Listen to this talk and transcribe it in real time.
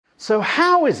So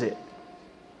how is it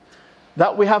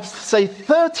that we have, say,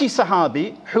 30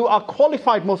 Sahabi who are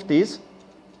qualified muftis,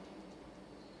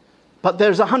 but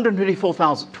there's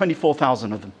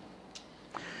 124,000 of them?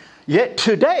 Yet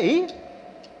today,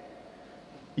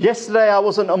 yesterday I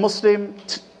wasn't a Muslim,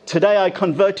 today I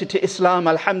converted to Islam,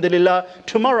 alhamdulillah,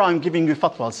 tomorrow I'm giving you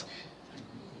fatwas.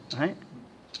 Right?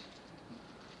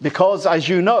 Because as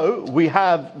you know, we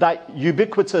have that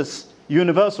ubiquitous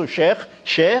universal Sheikh,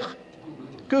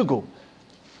 Google.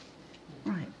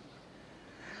 Right.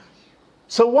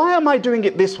 So why am I doing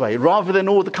it this way, rather than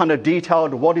all the kind of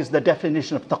detailed, what is the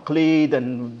definition of taqleed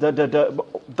and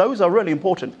those are really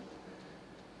important.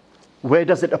 Where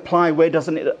does it apply? Where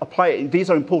doesn't it apply? These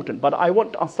are important. But I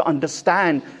want us to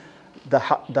understand the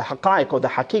haqa'iq or the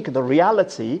haqiq, the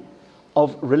reality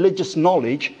of religious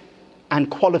knowledge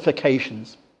and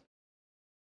qualifications.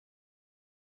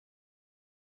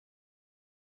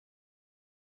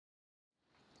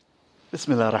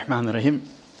 Bismillah ar-Rahman ar-Rahim.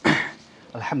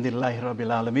 Alhamdulillahi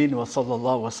Rabbil Alameen. Wa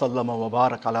sallallahu wa sallama wa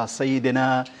barak ala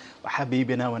Sayyidina wa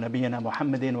Habibina wa Nabiyyina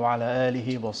Muhammadin wa ala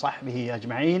alihi wa sahbihi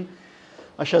ajma'een.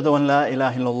 أشهد أن لا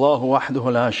إله إلا الله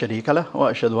وحده لا شريك له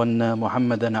وأشهد أن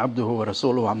محمدا عبده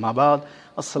ورسوله أما بعد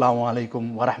السلام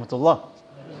عليكم ورحمة الله.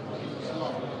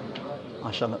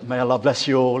 MashaAllah. May Allah bless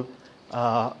you all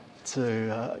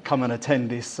to come and attend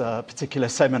this particular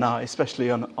seminar,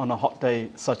 especially on a hot day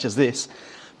such as this.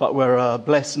 But we're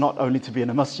blessed not only to be in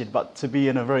a masjid, but to be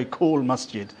in a very cool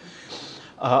masjid.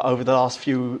 Over the last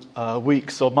few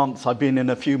weeks or months, I've been in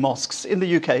a few mosques in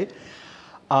the UK,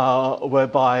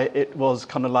 whereby it was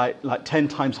kind of like 10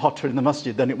 times hotter in the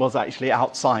masjid than it was actually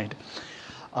outside.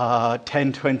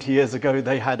 10, 20 years ago,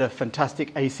 they had a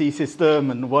fantastic AC system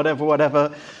and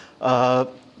whatever.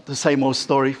 The same old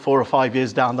story, 4 or 5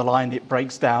 years down the line, it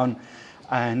breaks down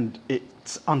and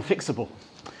it's unfixable.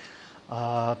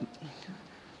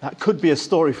 That could be a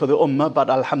story for the ummah, but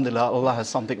alhamdulillah, Allah has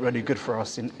something really good for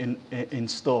us in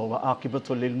store.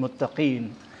 وَعَاقِبَةٌ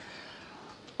لِلْمُتَّقِينَ.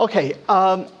 Okay,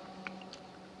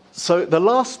 so the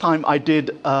last time I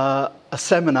did a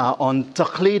seminar on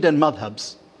taqleed and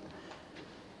madhabs,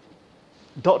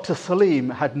 Dr. Salim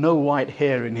had no white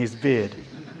hair in his beard.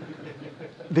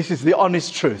 This is the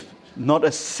honest truth. Not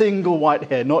a single white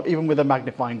hair, not even with a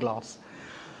magnifying glass.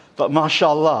 But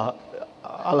mashallah,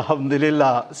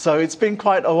 alhamdulillah. So it's been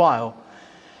quite a while.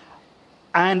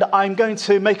 And I'm going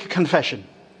to make a confession.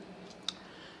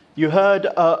 You heard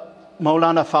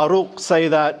Maulana Farooq say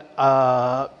that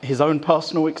his own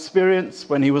personal experience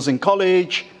when he was in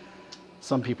college,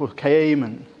 some people came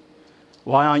and,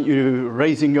 why aren't you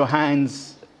raising your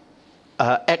hands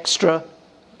extra?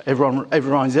 Everyone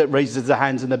raises their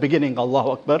hands in the beginning,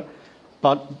 Allahu Akbar.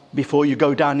 But before you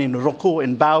go down in ruku,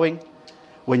 in bowing,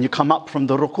 when you come up from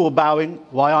the ruku bowing,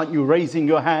 why aren't you raising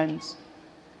your hands?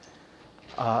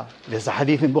 There's a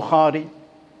hadith in Bukhari.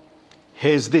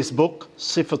 Here's this book,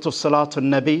 Sifatul Salatul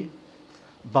Nabi,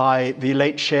 by the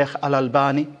late Shaykh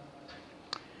al-Albani.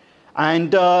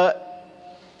 And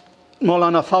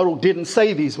Maulana Farooq didn't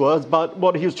say these words, but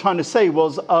what he was trying to say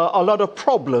was a lot of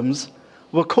problems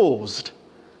were caused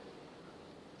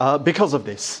because of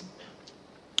this.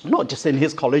 Not just in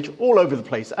his college, all over the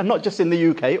place. And not just in the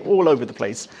UK, all over the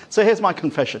place. So here's my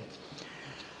confession.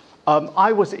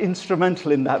 I was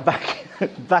instrumental in that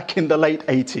back in the late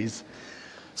 80s.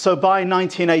 So by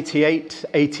 1988,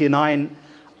 89,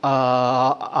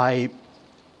 I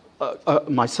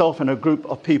myself and a group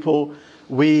of people,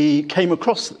 we came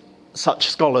across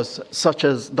such scholars, such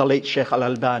as the late Shaykh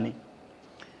al-Albani.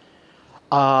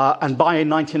 And by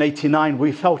 1989,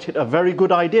 we felt it a very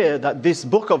good idea that this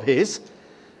book of his,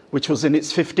 which was in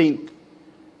its 15th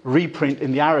reprint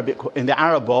in the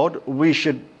Arab world, we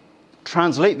should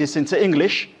translate this into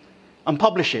English and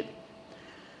publish it.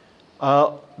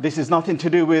 This is nothing to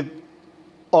do with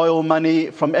oil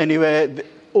money from anywhere.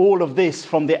 All of this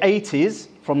from the 80s,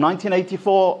 from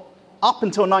 1984 up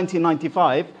until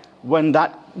 1995, when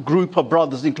that group of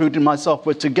brothers, including myself,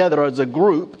 were together as a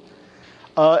group,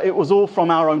 it was all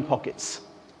from our own pockets.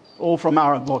 All from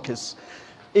our own pockets.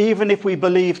 Even if we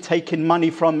believe taking money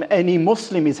from any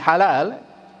Muslim is halal,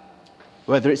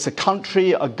 whether it's a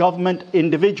country, a government,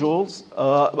 individuals,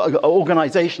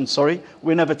 organizations,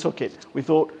 we never took it. We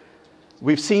thought,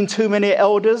 we've seen too many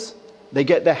elders, they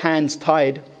get their hands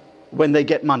tied when they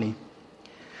get money.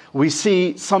 We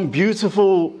see some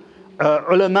beautiful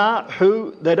ulama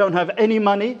who they don't have any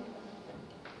money,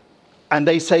 and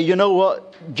they say, you know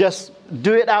what, just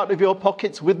do it out of your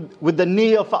pockets with the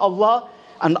niyyah for Allah,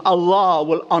 and Allah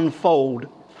will unfold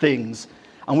things.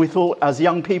 And we thought, as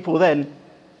young people then,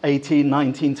 18,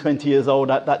 19, 20 years old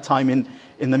at that time in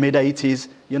the mid-80s,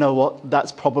 you know what,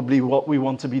 that's probably what we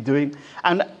want to be doing.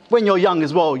 And when you're young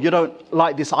as well, you don't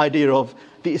like this idea of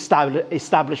the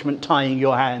establishment tying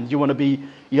your hands. You want to be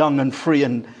young and free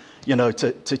and, you know,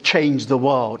 to change the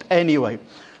world. Anyway,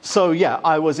 so yeah,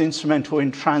 I was instrumental in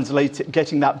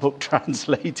getting that book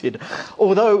translated.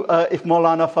 Although, if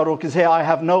Maulana Farooq is here, I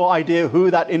have no idea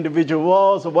who that individual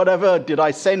was or whatever. Did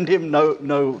I send him? No.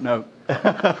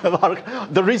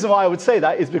 The reason why I would say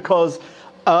that is because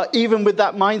even with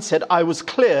that mindset, I was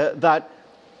clear that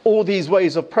all these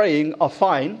ways of praying are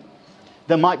fine.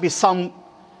 There might be some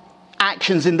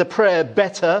actions in the prayer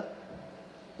better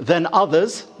than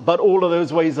others, but all of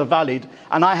those ways are valid.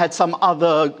 And I had some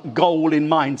other goal in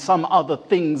mind, some other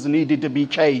things needed to be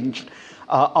changed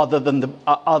other than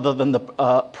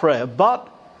the prayer. But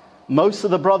most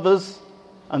of the brothers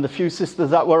and the few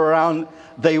sisters that were around,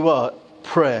 they were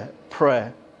prayer.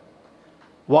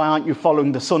 Why aren't you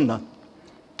following the Sunnah?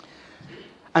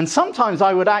 And sometimes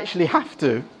I would actually have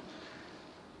to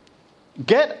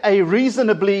get a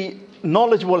reasonably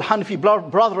knowledgeable Hanafi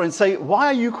brother and say, why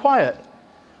are you quiet?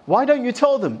 Why don't you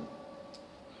tell them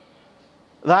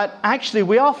that actually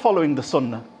we are following the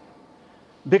Sunnah?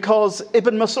 Because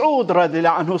Ibn Mas'ud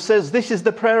radiallahu anhu says this is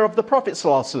the prayer of the Prophet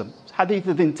sallallahu alaihi wasallam. Hadith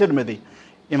is in Tirmidhi.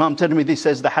 Imam Tirmidhi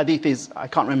says the hadith is, I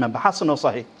can't remember, Hasan or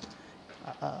Sahih.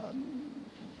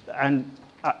 And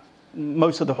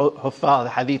most of the Huffaz, the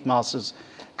hadith masters,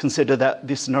 consider that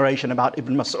this narration about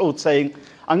Ibn Mas'ud saying,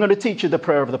 I'm going to teach you the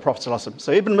prayer of the Prophet ﷺ.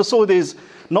 So Ibn Mas'ud is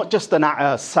not just a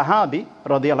Sahabi,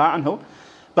 radiallahu anhu,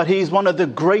 but he is one of the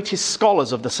greatest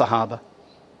scholars of the Sahaba.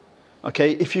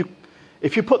 Okay, if you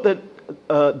put the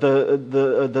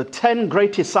 10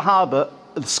 greatest Sahaba,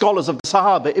 the scholars of the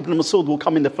Sahaba, Ibn Mas'ud will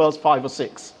come in the first 5 or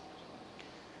 6.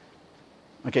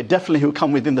 Okay, definitely he'll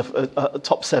come within the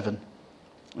top 7.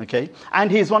 Okay,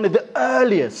 and he's one of the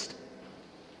earliest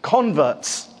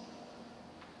converts.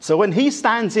 So when he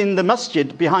stands in the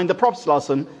masjid behind the Prophet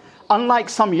ﷺ, unlike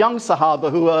some young Sahaba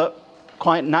who are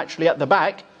quite naturally at the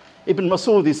back, Ibn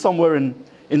Mas'ud is somewhere in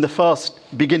the first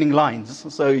beginning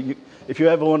lines. So if you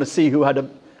ever want to see who had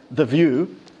the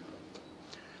view.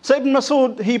 So Ibn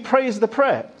Mas'ud, he prays the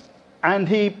prayer. And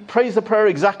he prays the prayer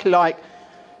exactly like,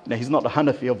 now he's not a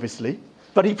Hanafi obviously,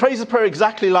 but he prays the prayer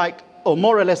exactly like, or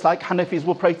more or less like Hanafis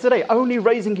will pray today, only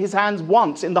raising his hands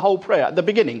once in the whole prayer, at the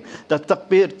beginning, the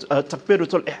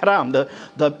takbiratul ihram,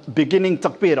 the beginning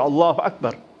takbir, Allahu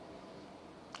Akbar.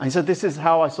 And he said, this is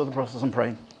how I saw the Prophet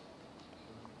praying.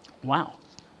 Wow.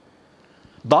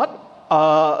 But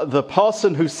the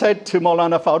person who said to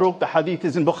Maulana Farooq, the hadith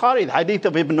is in Bukhari, the hadith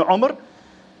of Ibn Umar,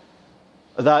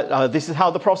 that this is how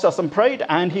the Prophet prayed,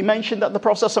 and he mentioned that the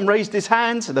Prophet raised his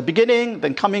hands at the beginning,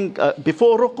 then coming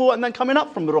before ruku, and then coming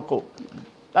up from the ruku.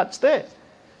 That's there.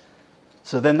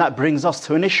 So then that brings us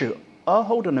to an issue. Oh,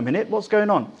 hold on a minute, what's going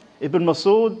on? Ibn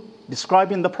Mas'ud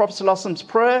describing the Prophet's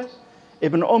prayer,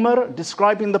 Ibn Umar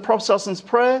describing the Prophet's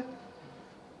prayer.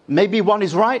 Maybe one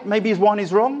is right, maybe one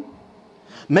is wrong.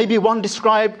 Maybe one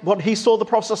described what he saw the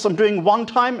Prophet doing one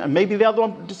time, and maybe the other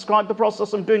one described the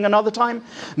Prophet doing another time.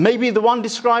 Maybe the one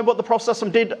described what the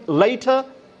Prophet did later,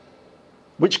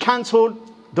 which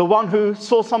cancelled the one who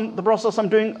saw the Prophet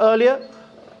doing earlier.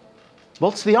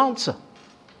 What's the answer?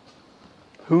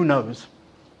 Who knows?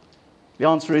 The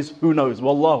answer is, who knows?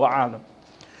 Wallahu a'lam.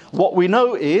 What we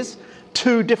know is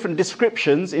 2 different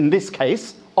descriptions, in this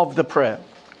case, of the prayer.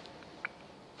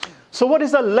 So what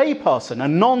is a lay person, a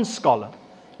non-scholar?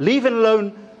 Leaving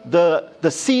alone the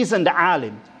seasoned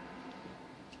alim.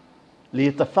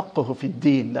 لِيَتَفَقَّهُ فِي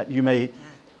الدِّينِ, that you may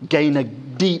gain a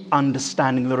deep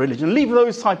understanding of the religion. Leave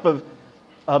those type of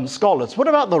scholars. What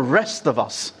about the rest of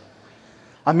us?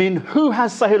 I mean, who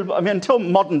has Sahih? I mean, until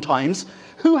modern times,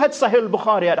 who had Sahih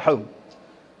al-Bukhari at home?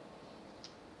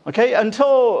 Okay,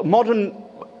 until modern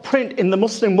print in the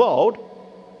Muslim world.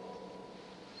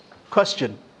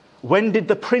 Question: when did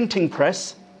the printing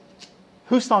press?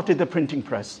 Who started the printing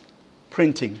press?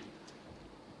 Printing.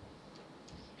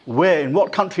 Where? In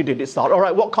what country did it start? All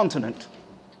right, what continent?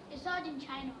 It started in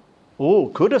China. Oh,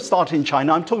 could have started in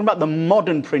China. I'm talking about the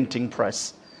modern printing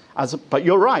press. But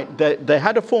you're right, they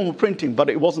had a form of printing, but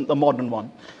it wasn't the modern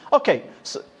one. Okay.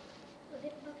 So, Was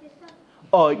it Pakistan?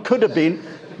 oh, it could have been.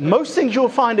 Most things you'll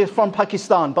find is from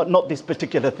Pakistan, but not this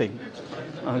particular thing.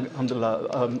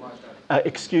 Alhamdulillah.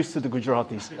 Excuse to the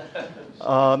Gujaratis.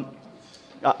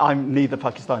 I'm neither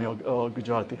Pakistani or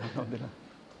Gujarati.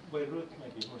 Beirut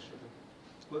maybe.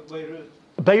 Beirut.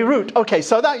 Beirut. Okay,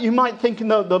 so that you might think in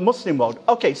the Muslim world.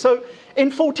 Okay, so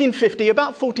in 1450,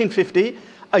 about 1450,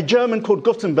 a German called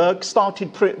Gutenberg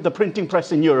started the printing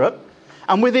press in Europe.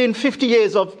 And within 50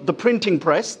 years of the printing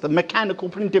press, the mechanical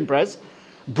printing press,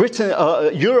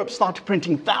 Europe started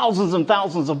printing thousands and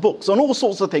thousands of books on all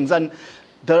sorts of things, and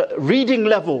the reading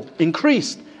level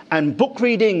increased, and book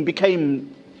reading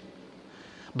became.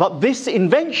 But this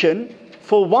invention,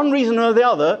 for one reason or the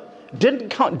other, didn't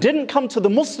come to the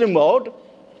Muslim world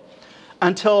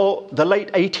until the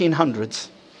late 1800s,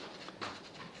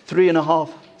 3.5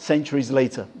 centuries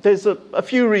later. There's a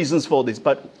few reasons for this,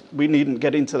 but we needn't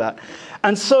get into that.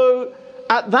 And so,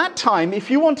 at that time, if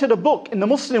you wanted a book in the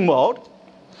Muslim world,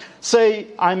 say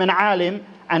I'm an alim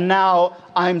and now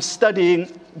I'm studying,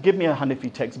 give me a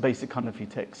Hanafi text, basic Hanafi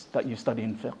text that you study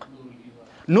in fiqh.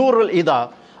 Nur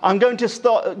al-Ida. I'm going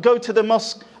to go to the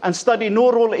mosque and study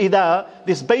Nur al-Ida,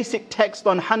 this basic text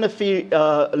on Hanafi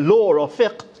law or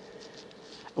fiqh,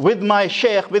 with my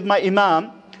Shaykh, with my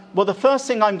Imam. Well, the first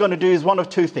thing I'm going to do is one of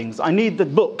two things. I need the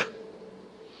book.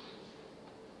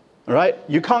 Right?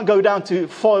 You can't go down to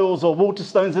foils or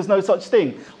Waterstones. There's no such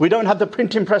thing. We don't have the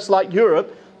printing press like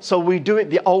Europe, so we do it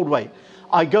the old way.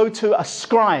 I go to a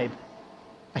scribe,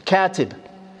 a katib,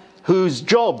 whose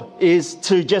job is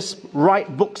to just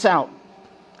write books out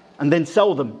and then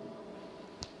sell them.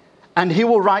 And he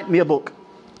will write me a book,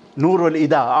 Nur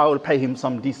al-Ida. I will pay him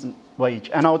some decent wage.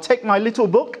 And I'll take my little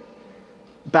book,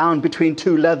 bound between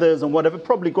two leathers and whatever,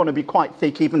 probably going to be quite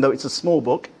thick, even though it's a small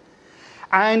book.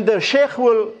 And the Shaykh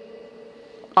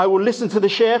I will listen to the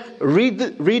Shaykh,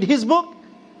 read his book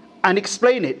and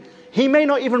explain it. He may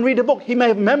not even read a book. He may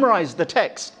have memorized the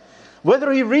text.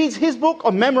 Whether he reads his book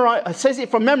or says it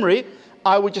from memory,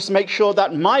 I will just make sure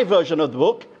that my version of the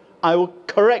book, I will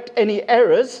correct any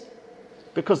errors,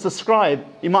 because the scribe,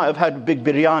 he might have had a big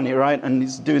biryani, right? And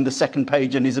he's doing the second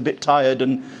page and he's a bit tired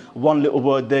and one little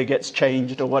word there gets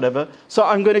changed or whatever. So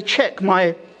I'm going to check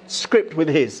my script with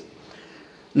his.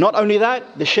 Not only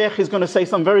that, the Shaykh is going to say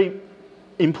some very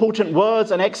important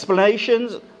words and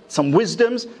explanations, some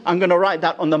wisdoms. I'm going to write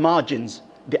that on the margins,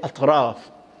 the atraf,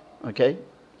 okay?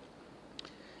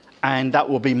 And that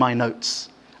will be my notes.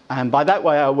 And by that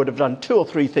way, I would have done 2 or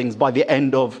 3 things by the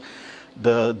end of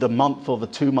the month or the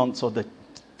 2 months or the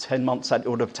 10 months that it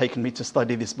would have taken me to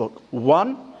study this book.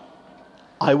 1,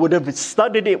 I would have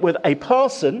studied it with a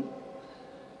person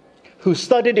who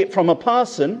studied it from a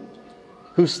person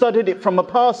who studied it from a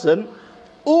person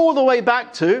all the way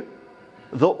back to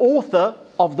the author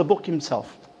of the book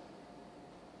himself,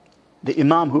 the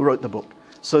Imam who wrote the book.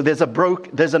 So there's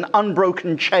an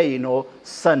unbroken chain or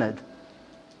sanad.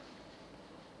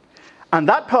 And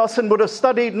that person would have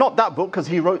studied, not that book because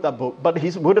he wrote that book, but he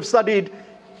would have studied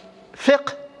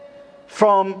fiqh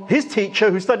from his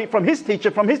teacher, who studied from his teacher,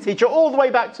 all the way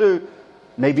back to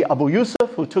maybe Abu Yusuf,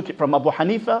 who took it from Abu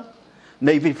Hanifa,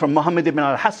 maybe from Muhammad ibn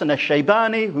al-Hasan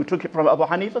al-Shaybani, who took it from Abu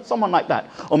Hanifa, someone like that.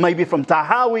 Or maybe from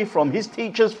Tahawi, from his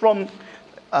teachers, from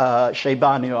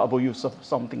Shaybani or Abu Yusuf,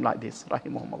 something like this,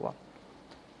 rahimahumullah.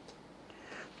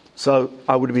 So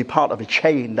I would be part of a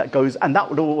chain that goes, and that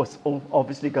would always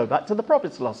obviously go back to the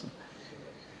Prophet ﷺ.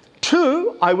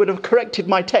 2, I would have corrected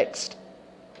my text.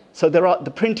 So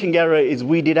the printing error is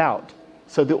weeded out.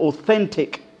 So the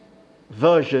authentic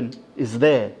version is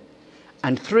there.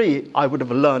 And 3, I would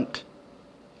have learnt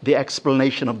the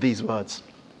explanation of these words.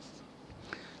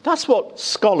 That's what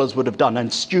scholars would have done,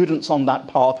 and students on that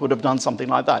path would have done something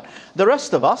like that. The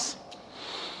rest of us,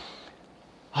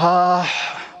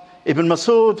 Ibn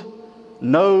Masud,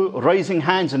 no raising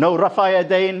hands, no rafa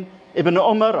yadayn. Ibn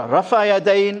Umar, rafa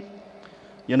yadayn.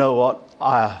 You know what?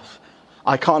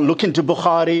 I can't look into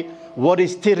Bukhari. What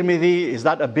is Tirmidhi? Is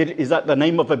that the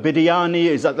name of a biryani?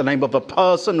 Is that the name of a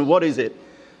person? What is it?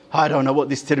 I don't know what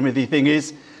this Tirmidhi thing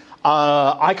is.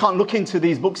 I can't look into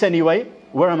these books anyway.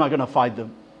 Where am I going to find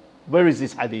them? Where is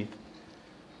this hadith?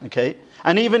 Okay.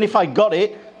 And even if I got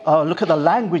it, look at the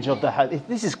language of the hadith.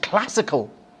 This is classical.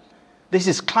 This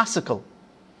is classical.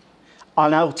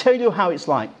 And I'll tell you how it's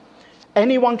like.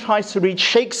 Anyone tries to read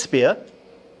Shakespeare,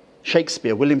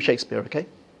 William Shakespeare, okay?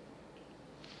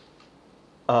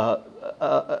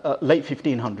 Late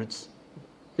 1500s,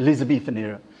 Elizabethan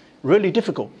era. Really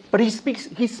difficult. But he's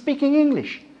speaking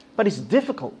English. But it's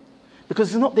difficult because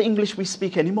it's not the English we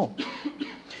speak anymore.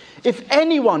 If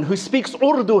anyone who speaks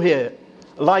Urdu here,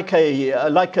 like a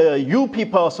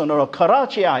UP person or a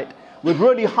Karachiite with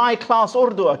really high class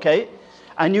Urdu, okay,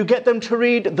 and you get them to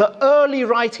read the early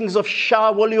writings of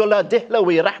Shah Waliullah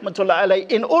Dehlawi, rahmatullah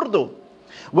alayh, in Urdu,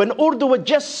 when Urdu were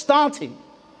just starting,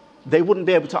 they wouldn't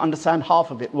be able to understand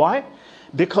half of it. Why?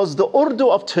 Because the Urdu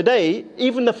of today,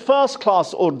 even the first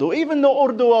class Urdu, even the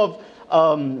Urdu of,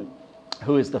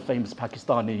 who is the famous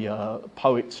Pakistani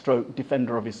poet stroke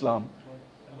defender of Islam?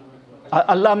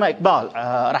 Allama Iqbal,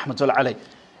 rahmatullah alayh.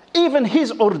 Even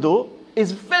his Urdu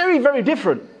is very, very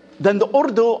different than the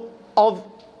Urdu of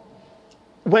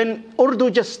when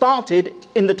Urdu just started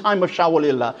in the time of Shah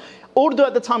Waliullah. Urdu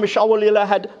at the time of Shah Waliullah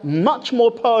had much more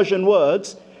Persian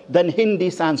words than Hindi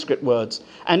Sanskrit words.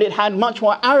 And it had much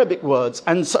more Arabic words.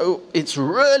 And so it's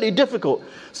really difficult.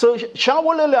 So Shah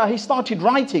Waliullah, he started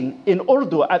writing in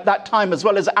Urdu at that time, as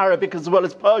well as Arabic, as well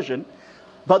as Persian.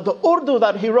 But the Urdu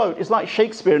that he wrote is like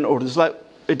Shakespeare in Urdu. It's like,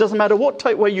 it doesn't matter what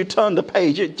way you turn the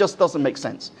page, it just doesn't make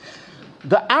sense.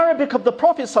 The Arabic of the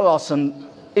Prophet ﷺ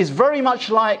is very much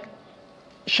like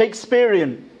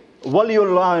Shakespearean,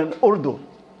 Waliullah in Urdu.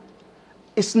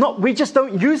 It's not, we just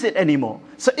don't use it anymore.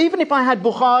 So even if I had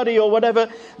Bukhari or whatever,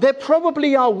 there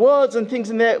probably are words and things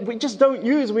in there we just don't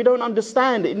use, we don't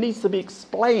understand. It needs to be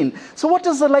explained. So what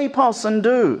does the layperson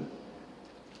do?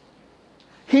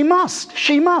 She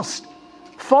must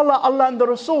follow Allah and the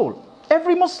Rasul.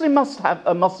 Every Muslim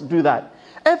must do that.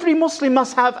 Every Muslim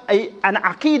must have an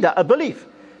aqeedah, a belief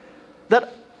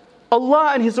that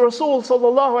Allah and His Rasul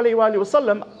sallallahu alayhi wa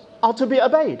sallam are to be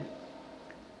obeyed.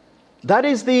 That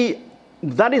is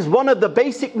one of the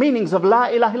basic meanings of La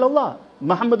ilaha illallah,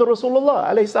 Muhammadur Rasulullah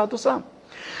alayhi salatu wasalam.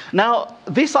 Now,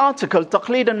 this article,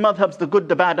 Taqleed and Madhabs, the Good,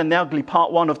 the Bad and the Ugly,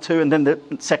 part 1 of 2, and then the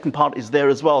second part is there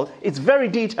as well. It's very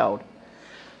detailed.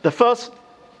 The first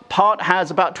part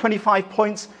has about 25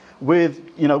 points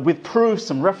with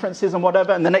proofs and references and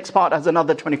whatever, and the next part has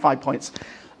another 25 points.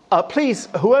 Please,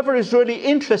 whoever is really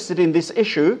interested in this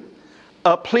issue,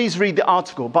 please read the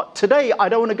article. But today, I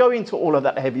don't want to go into all of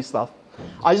that heavy stuff.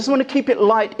 I just want to keep it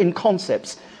light in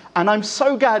concepts. And I'm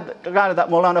so glad that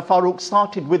Maulana Farooq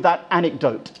started with that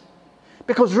anecdote.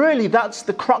 Because really, that's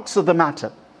the crux of the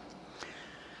matter.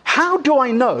 How do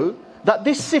I know that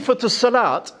this Sifatul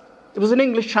Salat, it was an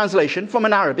English translation from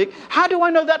an Arabic, how do I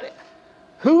know that?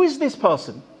 Who is this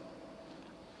person?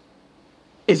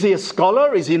 Is he a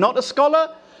scholar? Is he not a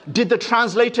scholar? Did the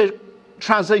translator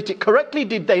translate it correctly?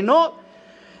 Did they not?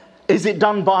 Is it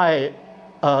done by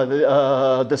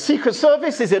the Secret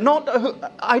Service? Is it not?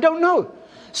 I don't know.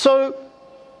 So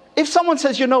if someone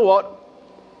says, you know what,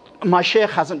 my Sheikh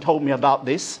hasn't told me about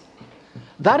this,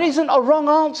 that isn't a wrong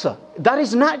answer. That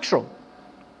is natural.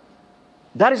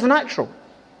 That is natural.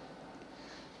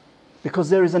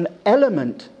 Because there is an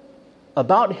element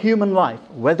about human life,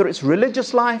 whether it's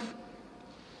religious life,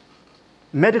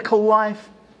 medical life,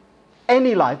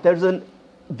 any life,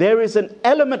 there is an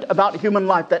element about human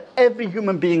life that every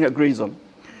human being agrees on,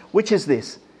 which is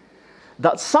this,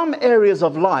 that some areas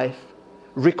of life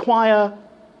require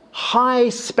high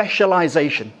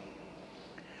specialization,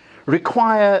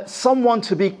 require someone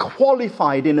to be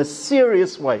qualified in a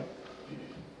serious way.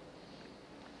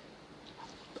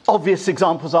 Obvious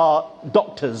examples are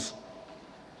doctors.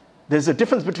 There's a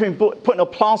difference between putting a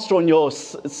plaster on your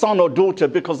son or daughter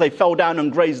because they fell down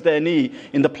and grazed their knee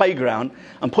in the playground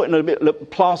and putting a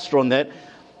plaster on there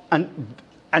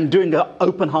and doing an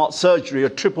open heart surgery or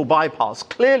triple bypass.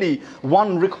 Clearly,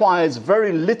 one requires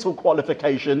very little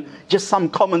qualification, just some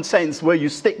common sense where you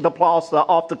stick the plaster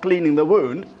after cleaning the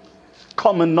wound,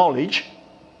 common knowledge.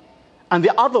 And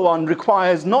the other one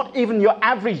requires not even your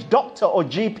average doctor or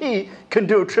GP can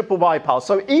do a triple bypass.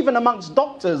 So even amongst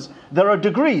doctors, there are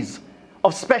degrees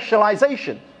of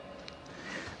specialization.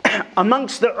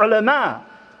 Amongst the ulama,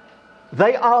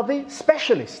 they are the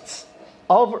specialists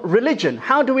of religion.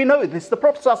 How do we know this? The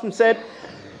Prophet ﷺ said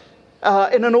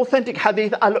in an authentic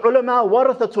hadith, al-ulama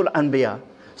warathatul anbiya.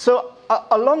 So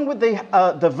along with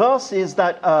the verses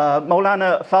that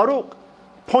Maulana Farooq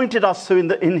pointed us to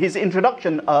in his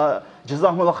introduction,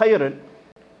 Jazakumullah khairan,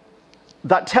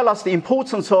 that tell us the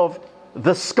importance of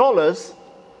the scholars,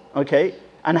 okay,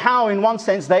 and how in one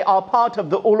sense they are part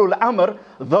of the ulul amr,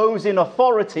 those in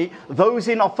authority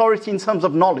in terms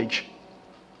of knowledge,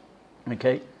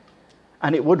 okay.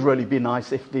 And it would really be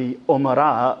nice if the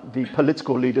umara, the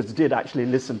political leaders, did actually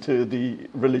listen to the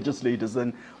religious leaders,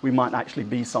 then we might actually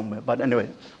be somewhere. But anyway,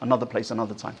 another place,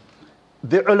 another time.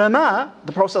 The ulama,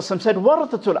 the Prophet ﷺ said,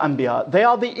 warathatul anbiya, they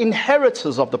are the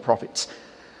inheritors of the prophets.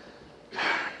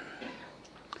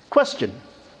 Question.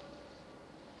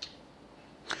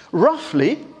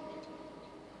 Roughly,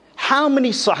 how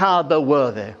many Sahaba were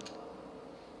there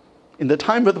in the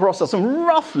time of the Prophet ﷺ?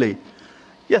 Roughly.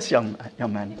 Yes, young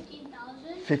man.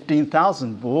 15,000.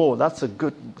 15,000. Whoa, that's a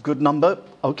good number.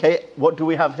 Okay, what do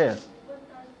we have here?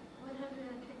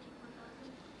 124,000.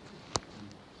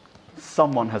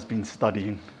 Someone has been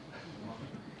studying.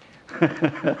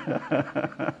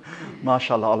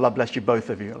 MashaAllah, Allah bless you both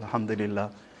of you,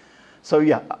 alhamdulillah. So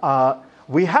yeah,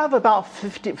 we have about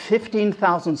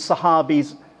 15,000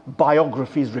 Sahabis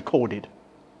biographies recorded.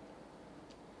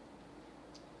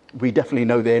 We definitely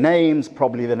know their names,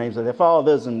 probably the names of their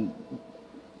fathers, and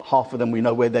half of them we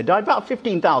know where they died. About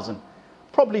 15,000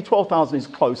 Probably 12,000 is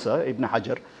closer, Ibn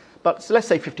Hajar, but let's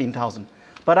say 15,000.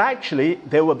 But actually,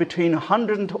 there were between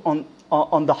 100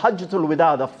 on the Hajjatul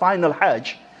Wida, the final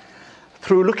Hajj,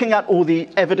 through looking at all the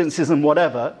evidences and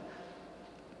whatever,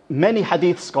 many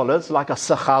hadith scholars, like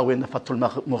as-Sakhawi in the Fathul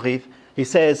Mughith, he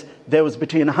says there was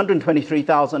between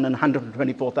 123,000 and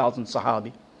 124,000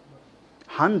 Sahabi.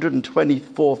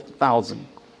 124,000.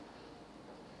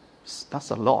 That's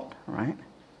a lot, right?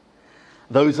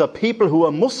 Those are people who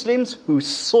are Muslims who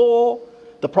saw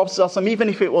the Prophet ﷺ, even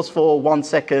if it was for 1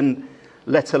 second,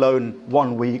 let alone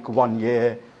 1 week, 1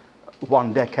 year,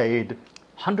 1 decade.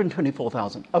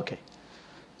 124,000. Okay.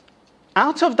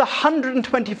 Out of the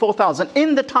 124,000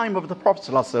 in the time of the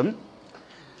Prophet ﷺ,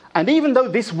 and even though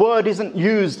this word isn't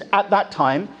used at that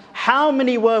time, how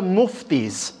many were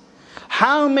muftis?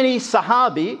 How many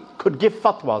Sahabi could give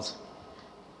fatwas?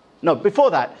 No,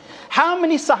 before that, how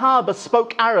many Sahaba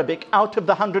spoke Arabic out of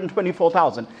the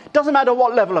 124,000? Doesn't matter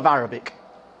what level of Arabic,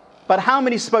 but how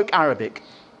many spoke Arabic?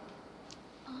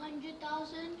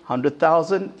 100,000.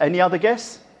 100,000. Any other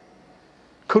guess?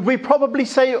 Could we probably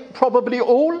say probably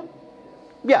all?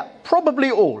 Yeah,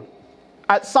 probably all.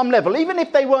 At some level, even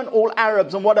if they weren't all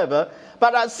Arabs and whatever,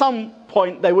 but at some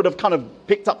point they would have kind of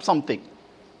picked up something.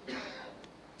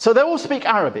 So they all speak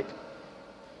Arabic.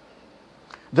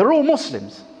 They're all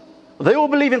Muslims. They all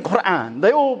believe in Quran.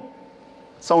 They all,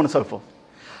 so on and so forth.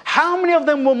 How many of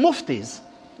them were muftis?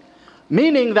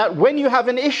 Meaning that when you have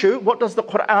an issue, what does the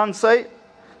Quran say?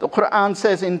 The Quran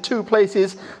says in 2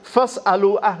 places,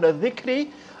 فَاسْأَلُوا أَهْلَ الذِّكْرِ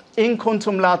إِن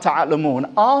كُنْتُمْ لَا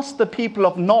تَعْلَمُونَ. Ask the people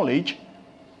of knowledge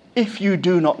if you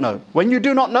do not know. When you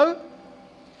do not know,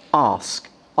 ask.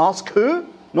 Ask who?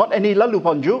 Not any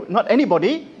lalupanju, not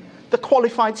anybody. The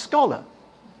qualified scholar.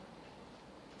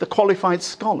 The qualified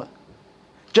scholar.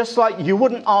 Just like you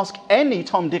wouldn't ask any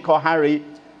Tom, Dick or Harry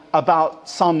about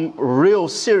some real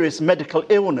serious medical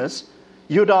illness,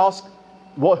 you'd ask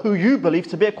who you believe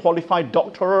to be a qualified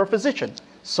doctor or a physician,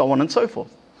 so on and so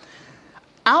forth.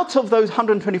 Out of those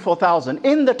 124,000,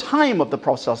 in the time of the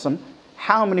Prophet,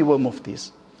 how many were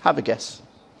muftis? Have a guess.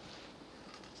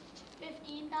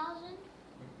 15,000.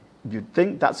 You'd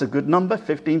think that's a good number,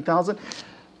 15,000.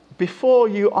 Before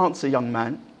you answer, young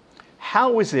man,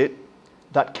 how is it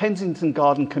that Kensington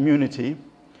Garden community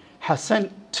has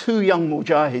sent 2 young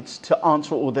mujahids to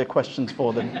answer all their questions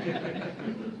for them?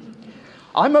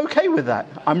 I'm okay with that.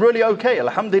 I'm really okay.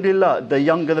 Alhamdulillah. The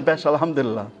younger the better.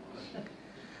 Alhamdulillah.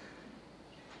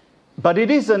 But it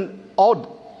is an odd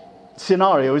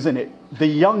scenario, isn't it? The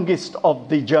youngest of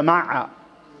the jama'ah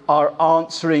are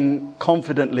answering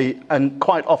confidently and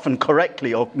quite often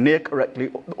correctly or near correctly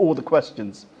all the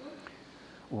questions.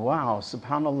 Wow,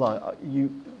 subhanallah.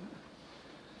 You've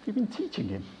been teaching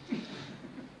him.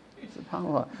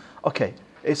 SubhanAllah. Okay,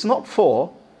 it's not 4,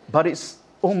 but it's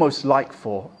almost like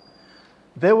 4.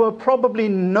 There were probably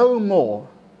no more,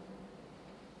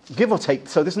 give or take,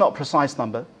 so this is not a precise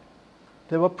number,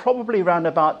 there were probably around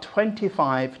about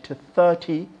 25 to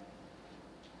 30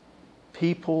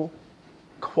 people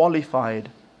qualified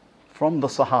from the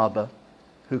Sahaba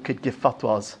who could give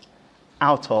fatwas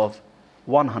out of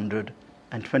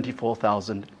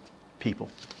 124,000 people.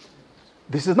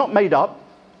 This is not made up.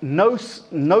 No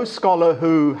scholar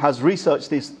who has researched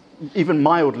this, even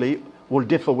mildly, will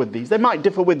differ with these. They might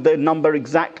differ with the number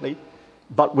exactly,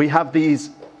 but we have these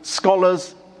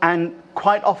scholars, and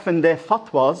quite often their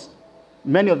fatwas,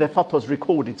 many of their fatwas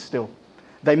recorded still.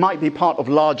 They might be part of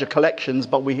larger collections,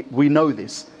 but we know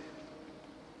this.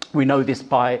 We know this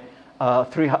by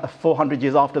 400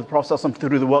 years after the Prophet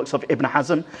through the works of Ibn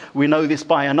Hazm. We know this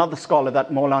by another scholar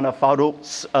that Maulana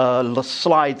Farooq's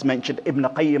slides mentioned, Ibn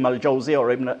Qayyim al-Jawziyyah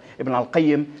or Ibn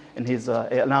al-Qayyim in his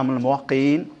I'lam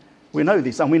al-Muwaqqi'in. We know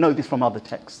this, and we know this from other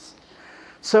texts.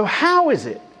 So how is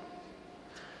it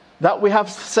that we have,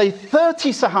 say,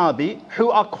 30 Sahabi who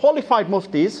are qualified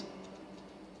muftis,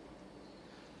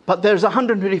 but there's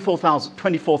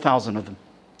 124,000 of them?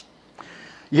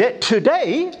 Yet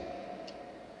today,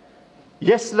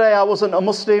 yesterday I wasn't a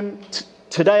Muslim,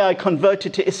 today I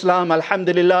converted to Islam,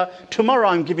 alhamdulillah, tomorrow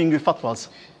I'm giving you fatwas.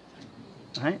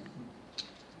 Right?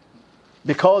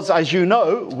 Because as you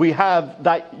know, we have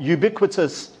that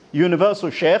ubiquitous universal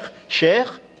Sheikh,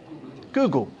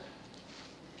 Google.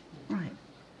 Right.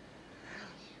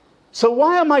 So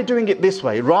why am I doing it this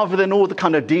way, rather than all the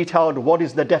kind of detailed, what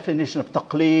is the definition of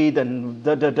taqleed, and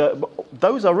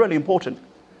those are really important.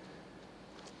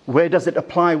 Where does it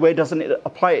apply? Where doesn't it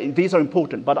apply? These are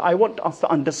important. But I want us to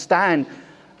understand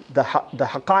the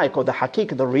haqa'iq or the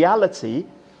haqiqah, the reality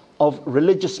of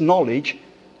religious knowledge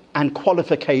and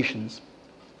qualifications.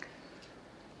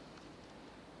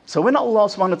 So when Allah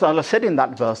subhanahu wa ta'ala said in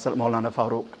that verse that Maulana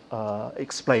Farooq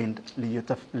explained,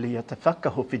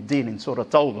 لِيَتَفَقَّهُ فِي الدِّينِ in Surah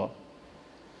Tawbah,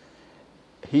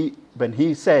 when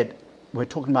he said, we're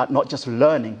talking about not just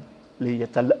learning,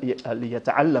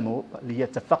 لِيَتَعَلَّمُوا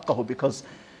لِيَتَفَقَّهُ, because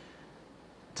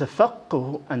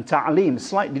tafaqquh and ta'aleem is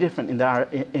slightly different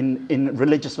in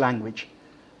religious language.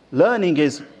 Learning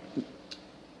is,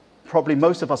 probably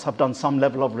most of us have done some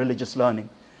level of religious learning.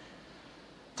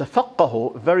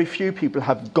 Tafaqquh, very few people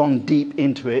have gone deep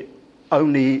into it.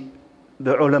 Only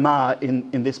the ulama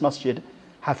in this masjid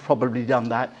have probably done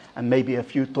that, and maybe a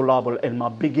few tulab al-ilm are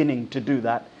beginning to do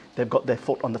that. They've got their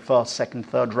foot on the first, second,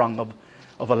 third rung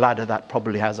of a ladder that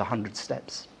probably has 100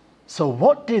 steps. So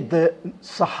what did the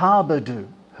Sahaba do,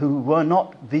 who were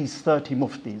not these 30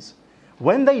 muftis?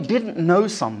 When they didn't know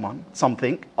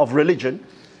something of religion,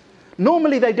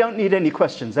 normally they don't need any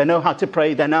questions. They know how to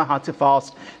pray, they know how to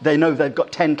fast, they know they've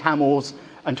got 10 camels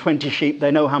and 20 sheep,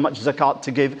 they know how much zakat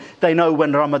to give, they know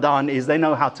when Ramadan is, they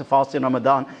know how to fast in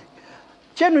Ramadan.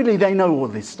 Generally they know all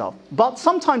this stuff. But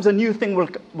sometimes a new thing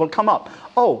will come up.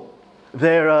 Oh,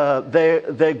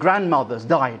 their grandmother's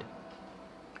died,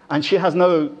 and she has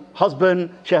no husband,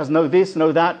 she has no this,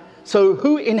 no that. So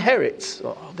who inherits?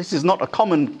 Oh, this is not a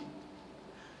common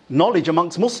knowledge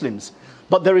amongst Muslims,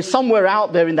 but there is somewhere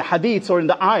out there in the hadith or in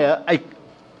the ayah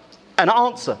an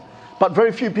answer. But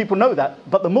very few people know that,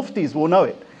 but the muftis will know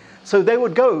it. So they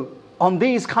would go on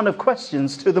these kind of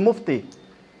questions to the mufti,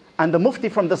 and the mufti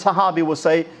from the Sahabi will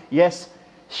say, yes,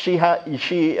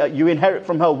 you inherit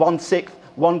from her 1/6,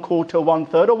 1/4,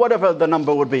 1/3, or whatever the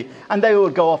number would be, and they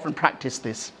would go off and practice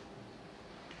this.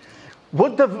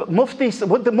 Would the mufti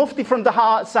from the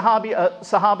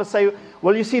Sahaba say,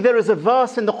 well, you see, there is a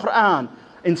verse in the Quran,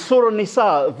 in Surah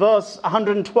Nisa, verse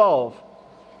 112,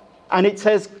 and it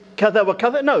says, kada wa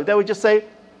kada? No, they would just say,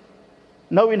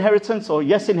 no inheritance, or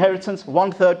yes inheritance,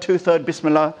 1/3, 2/3,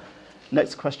 Bismillah.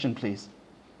 Next question, please.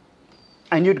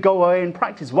 And you'd go away and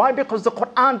practice. Why? Because the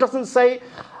Quran doesn't say,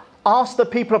 ask the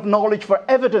people of knowledge for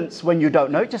evidence when you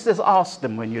don't know. It just says, ask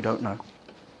them when you don't know.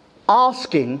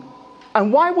 Asking.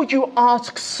 And why would you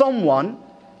ask someone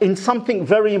in something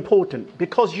very important?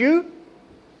 Because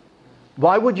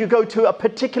why would you go to a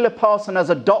particular person as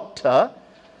a doctor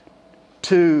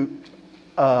to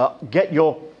get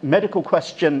your medical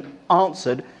question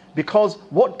answered? Because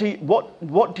what do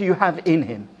you have in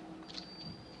him?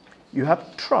 You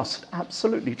have trust,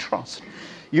 absolutely trust.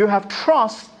 You have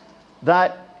trust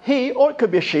that he, or it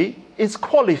could be a she, is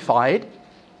qualified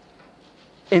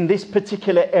in this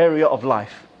particular area of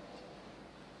life.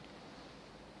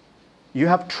 You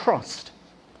have trust.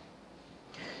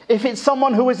 If it's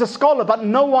someone who is a scholar but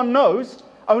no one knows,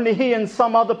 only he and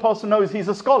some other person knows he's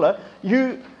a scholar,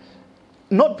 you,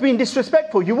 not being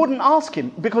disrespectful, you wouldn't ask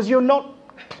him because you're not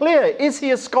clear, is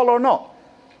he a scholar or not?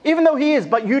 Even though he is,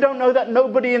 but you don't know that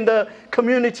nobody in the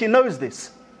community knows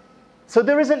this. So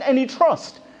there isn't any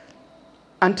trust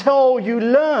until you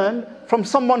learn from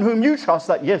someone whom you trust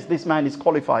that, yes, this man is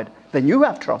qualified. Then you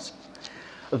have trust.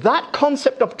 That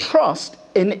concept of trust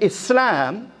in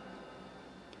Islam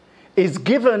is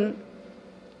given,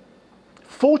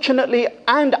 fortunately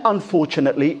and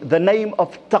unfortunately, the name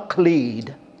of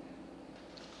taqleed.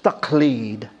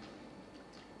 Taqleed.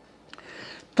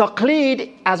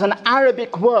 Taqleed, as an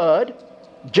Arabic word,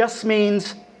 just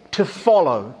means to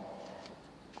follow.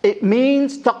 It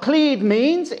means, taqleed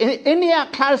means, in the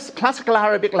classical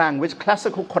Arabic language,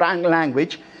 classical Quran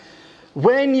language,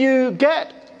 when you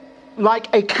get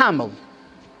like a camel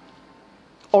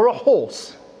or a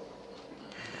horse,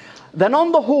 then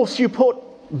on the horse you put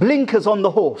blinkers on the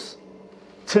horse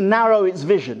to narrow its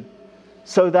vision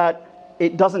so that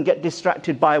it doesn't get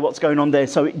distracted by what's going on there,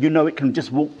 so you know it can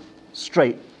just walk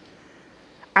straight.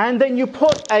 And then you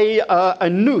put a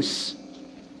noose,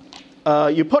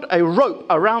 you put a rope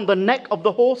around the neck of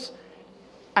the horse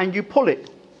and you pull it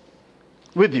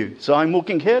with you. So I'm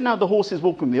walking here, now the horse is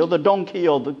walking with me, or the donkey,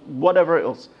 or the whatever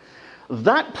else.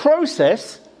 That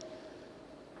process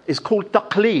is called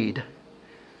taqleed.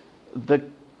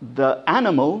 The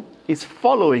animal is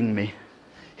following me.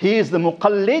 He is the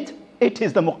muqallid, it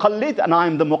is the muqallid, and I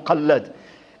am the muqallad.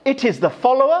 It is the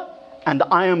follower, and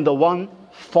I am the one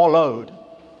followed.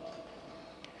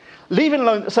 Leave it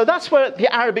alone. So that's where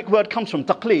the Arabic word comes from,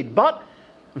 taqleed. But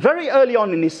very early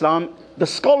on in Islam, the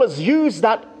scholars used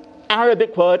that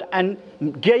Arabic word and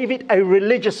gave it a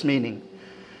religious meaning.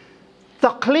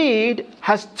 Taqleed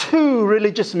has two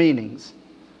religious meanings.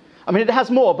 I mean, it has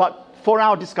more, but for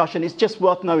our discussion, it's just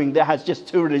worth knowing there has just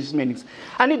two religious meanings.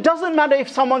 And it doesn't matter if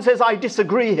someone says, I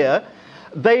disagree here.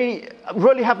 They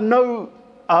really have no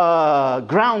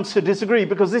grounds to disagree,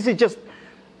 because this is just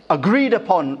agreed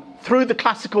upon through the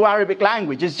classical Arabic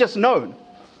language. It's just known.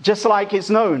 Just like it's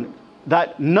known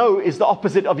that no is the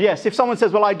opposite of yes. If someone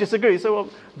says, well, I disagree, so well,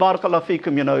 barakallahu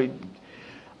feekum,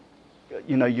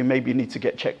 you maybe need to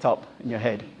get checked up in your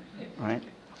head, right?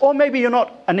 Or maybe you're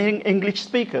not an English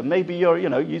speaker. Maybe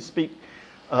you speak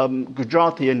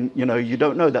Gujarati and, you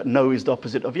don't know that no is the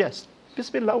opposite of yes.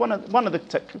 Bismillah, one of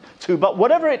the two. But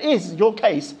whatever it is, your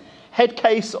case, head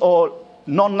case or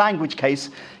non-language case,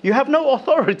 you have no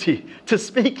authority to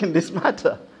speak in this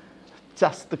matter.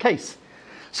 That's the case.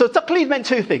 So taqleed meant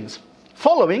two things.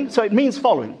 Following, so it means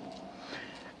following.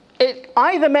 It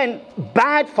either meant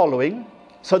bad following,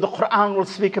 so the Quran will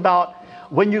speak about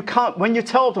when you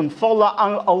tell them follow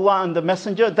Allah and the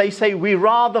Messenger, they say we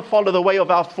rather follow the way of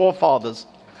our forefathers.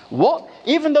 What?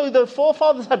 Even though the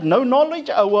forefathers had no knowledge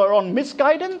or were on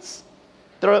misguidance?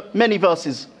 There are many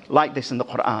verses like this in the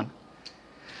Quran.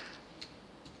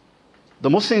 The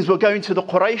Muslims were going to the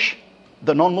Quraysh,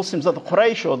 the non-Muslims of the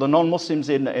Quraysh or the non-Muslims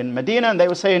in Medina, and they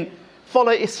were saying,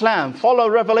 follow Islam, follow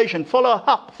revelation, follow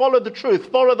haqq, follow the truth,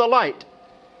 follow the light.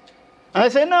 And they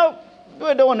say, no,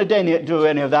 I don't want to do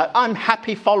any of that. I'm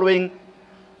happy following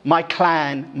my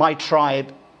clan, my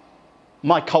tribe,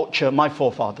 my culture, my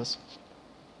forefathers.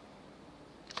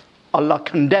 Allah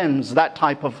condemns that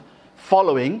type of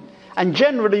following, and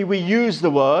generally we use the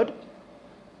word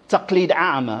taqleed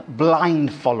a'ma,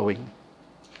 blind following,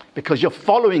 because you're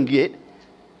following it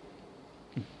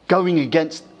going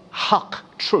against haqq,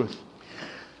 truth.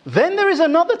 Then there is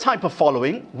another type of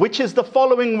following, which is the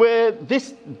following where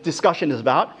this discussion is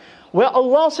about, where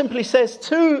Allah simply says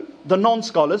to the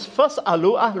non-scholars,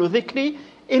 فَاسْأَلُوا أَهْلُ ذِكْرِ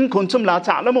إِن كُنْتُمْ لَا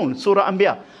تَعْلَمُونَ, Surah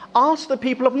Anbiya. Ask the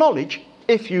people of knowledge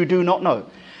if you do not know.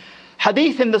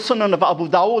 Hadith in the Sunan of Abu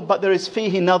Dawud, but there is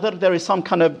fihi nadar, there is some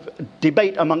kind of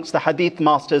debate amongst the hadith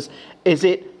masters. Is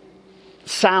it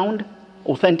sound,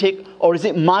 authentic, or is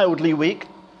it mildly weak?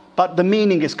 But the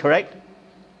meaning is correct.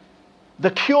 The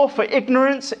cure for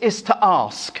ignorance is to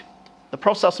ask. The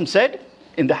Prophet ﷺ said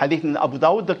in the hadith in Abu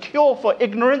Dawud, the cure for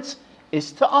ignorance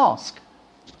is to ask.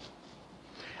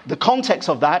 The context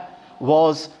of that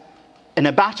was in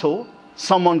a battle,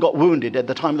 someone got wounded at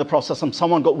the time of the Prophet ﷺ,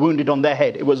 someone got wounded on their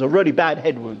head. It was a really bad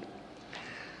head wound.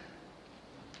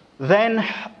 Then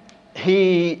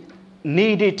he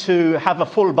needed to have a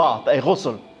full bath, a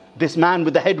ghusl. This man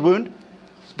with the head wound,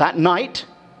 that night,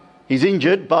 he's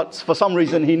injured, but for some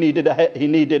reason he needed a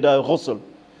ghusl,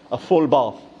 a full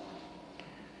bath.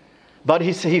 But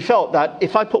he felt that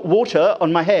if I put water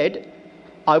on my head,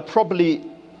 I'll probably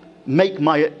make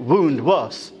my wound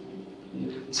worse.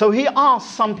 So he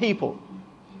asked some people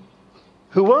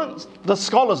who weren't the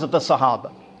scholars of the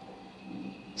Sahaba.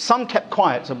 Some kept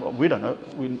quiet, so we don't know.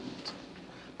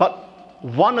 But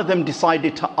one of them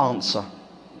decided to answer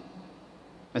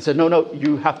and said, no,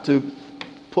 you have to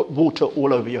put water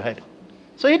all over your head.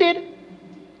 So he did.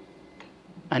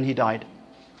 And he died.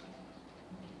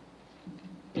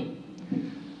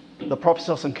 The Prophet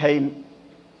ﷺ came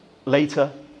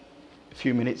later, a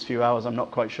few minutes, few hours, I'm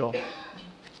not quite sure.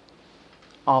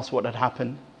 Asked what had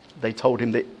happened. They told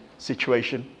him the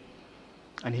situation.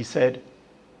 And he said,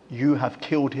 you have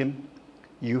killed him.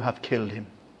 You have killed him.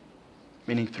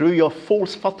 Meaning through your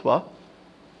false fatwa,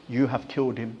 you have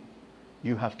killed him.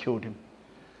 You have killed him.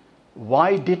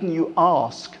 Why didn't you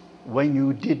ask when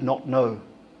you did not know?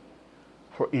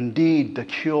 For indeed the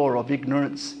cure of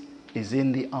ignorance is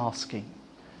in the asking.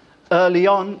 Early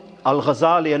on,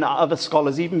 Al-Ghazali and other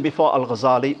scholars, even before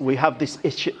Al-Ghazali, we have this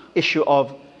issue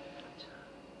of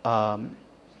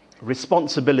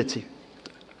responsibility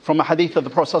from a hadith of the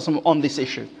Prophet ﷺ on this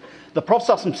issue. The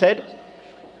Prophet ﷺ said,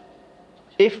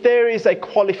 if there is a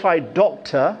qualified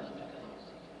doctor,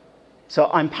 so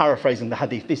I'm paraphrasing the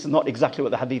hadith, this is not exactly what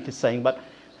the hadith is saying, but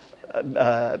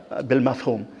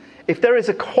bil-mafhum. If there is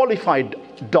a qualified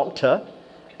doctor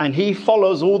and he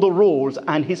follows all the rules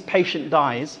and his patient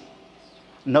dies,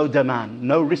 no demand,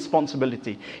 no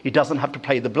responsibility. He doesn't have to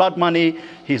pay the blood money.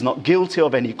 He's not guilty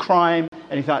of any crime,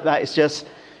 anything like that. It's just,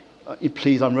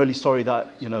 please, I'm really sorry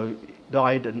that,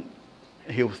 died, and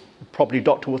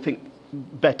doctor will think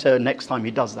better next time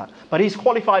he does that. But he's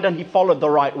qualified and he followed the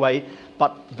right way,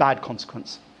 but bad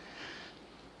consequence.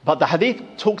 But the hadith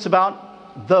talks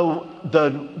about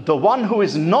the one who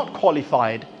is not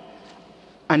qualified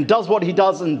and does what he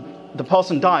does and the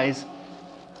person dies,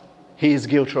 he is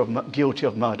guilty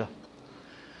of murder.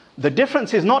 The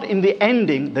difference is not in the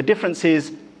ending, the difference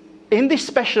is in this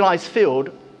specialized field,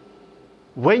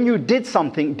 when you did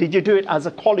something, did you do it as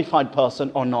a qualified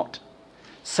person or not?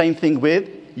 Same thing with,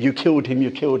 you killed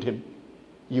him.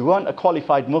 You weren't a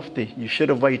qualified mufti, you should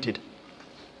have waited.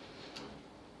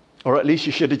 Or at least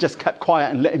you should have just kept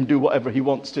quiet and let him do whatever he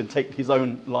wants to, take his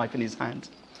own life in his hands.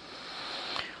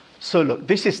 So look,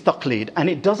 this is taqleed, and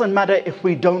it doesn't matter if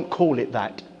we don't call it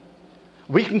that.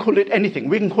 We can call it anything.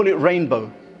 We can call it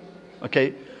rainbow,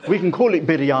 okay? We can call it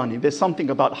biryani. There's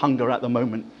something about hunger at the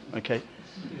moment, okay?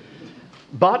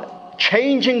 But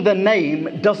changing the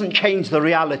name doesn't change the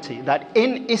reality that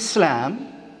in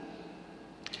Islam,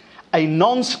 a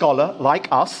non-scholar like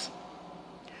us,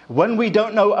 when we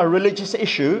don't know a religious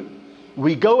issue,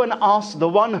 we go and ask the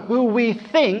one who we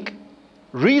think,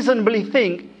 reasonably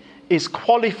think, is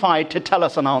qualified to tell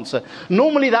us an answer.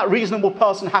 Normally that reasonable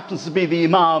person happens to be the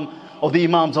imam or the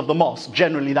imams of the mosque.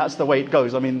 Generally that's the way it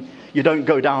goes. I mean, you don't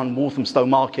go down Walthamstow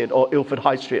Market or Ilford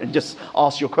High Street and just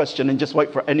ask your question and just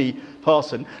wait for any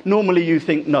person. Normally you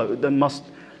think, no,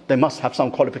 they must have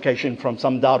some qualification from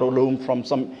some Darul Uloom, from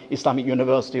some Islamic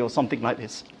university or something like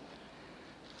this.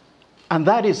 And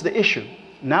that is the issue.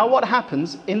 Now what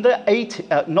happens in the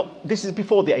 80s, this is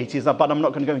before the 80s, but I'm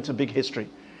not going to go into big history.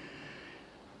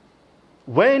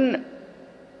 When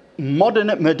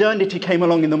modernity came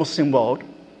along in the Muslim world,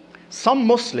 some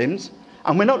Muslims,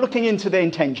 and we're not looking into their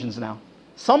intentions now,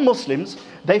 some Muslims,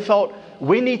 they felt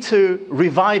we need to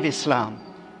revive Islam.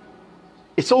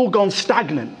 It's all gone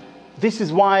stagnant. This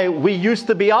is why we used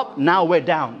to be up, now we're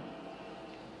down.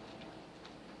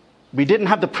 We didn't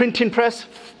have the printing press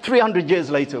 300 years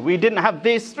later. We didn't have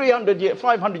this 500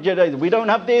 years later. We don't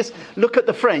have this. Look at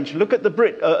the French. Look at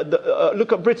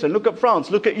look at Britain. Look at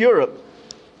France. Look at Europe.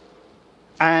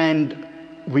 And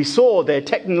we saw their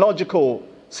technological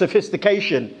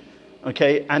sophistication,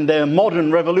 okay, and their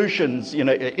modern revolutions, you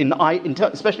know,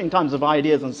 especially in times of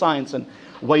ideas and science and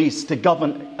ways to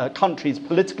govern countries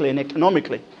politically and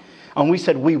economically. And we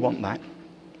said, we want that.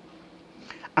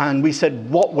 And we said,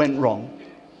 what went wrong?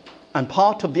 And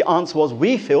part of the answer was,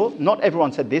 we feel, not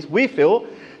everyone said this, we feel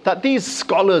that these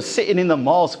scholars sitting in the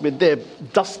mosque with their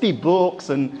dusty books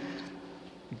and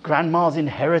grandma's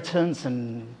inheritance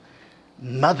and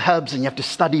madhabs, and you have to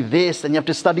study this and you have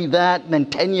to study that, and then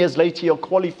 10 years later you're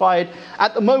qualified.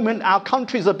 At the moment, our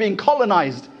countries are being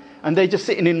colonized and they're just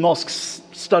sitting in mosques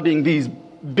studying these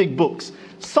big books.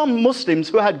 Some Muslims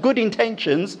who had good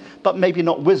intentions, but maybe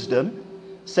not wisdom,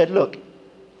 said, look,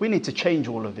 we need to change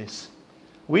all of this.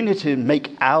 We need to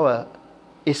make our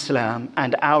Islam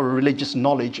and our religious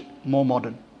knowledge more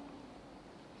modern.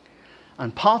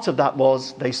 And part of that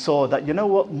was they saw that, you know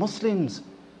what, Muslims,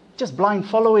 just blind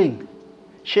following.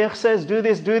 Sheikh says, do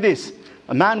this, do this.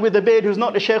 A man with a beard who's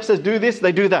not the Sheikh says, do this,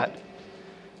 they do that.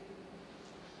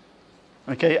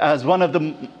 Okay, as one of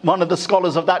the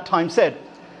scholars of that time said,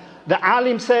 the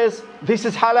alim says, this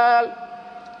is halal.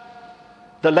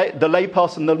 The lay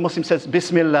person, the Muslim says,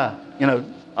 Bismillah, you know,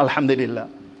 Alhamdulillah.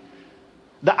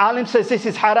 The alim says this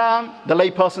is haram. The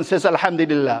lay person says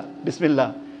Alhamdulillah,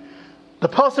 Bismillah. The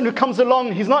person who comes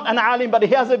along, he's not an alim, but he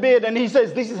has a beard and he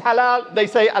says this is halal. They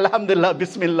say Alhamdulillah,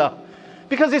 Bismillah.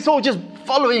 Because it's all just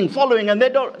following, and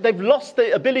they've lost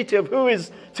the ability of who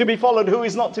is to be followed, who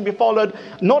is not to be followed,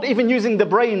 not even using the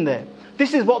brain there.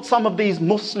 This is what some of these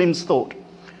Muslims thought.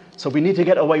 So we need to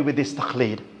get away with this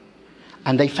taqleed.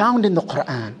 And they found in the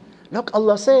Quran, look,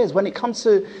 Allah says when it comes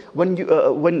to when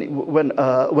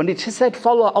it is said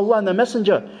follow Allah and the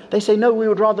Messenger, they say no, we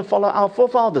would rather follow our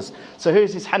forefathers. So here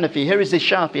is this Hanafi, here is this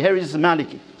Shafi, here is this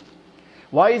Maliki.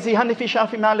 Why is he Hanafi,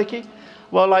 Shafi, Maliki?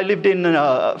 Well, I lived in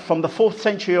from the 4th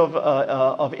century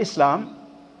of Islam,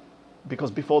 because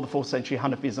before the 4th century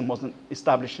Hanafism wasn't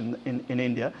established in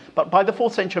India. But by the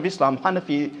 4th century of Islam, the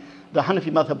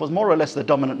Hanafi madhab was more or less the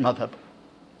dominant madhab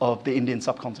of the Indian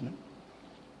subcontinent.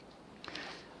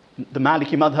 The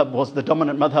Maliki madhab was the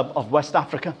dominant madhab of West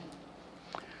Africa.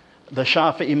 The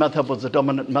Shafi'i madhab was the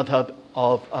dominant madhab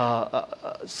of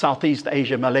Southeast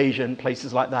Asia, Malaysia, and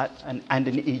places like that, and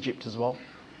in Egypt as well.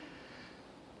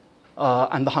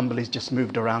 And the Hanbalis just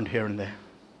moved around here and there.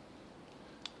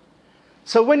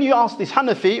 So when you ask this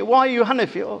Hanafi, why are you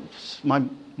Hanafi? Oh,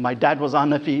 my dad was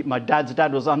Hanafi, my dad's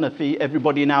dad was Hanafi,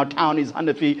 everybody in our town is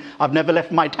Hanafi, I've never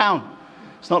left my town.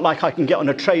 It's not like I can get on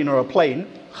a train or a plane.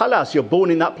 Khalas, you're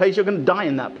born in that place, you're going to die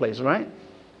in that place, right?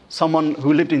 Someone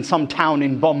who lived in some town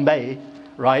in Bombay,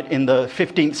 right, in the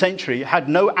 15th century, had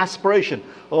no aspiration.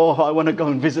 Oh, I want to go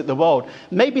and visit the world.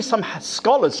 Maybe some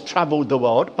scholars traveled the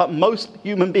world, but most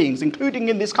human beings, including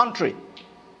in this country,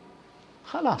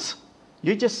 khalas,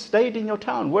 you just stayed in your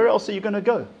town. Where else are you going to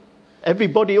go?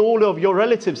 Everybody, all of your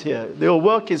relatives here, your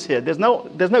work is here. There's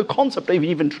no concept of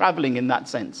even traveling in that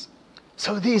sense.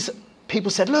 So these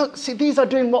people said, look, see, these are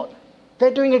doing what?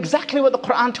 They're doing exactly what the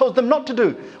Quran tells them not to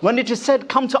do. When it is said,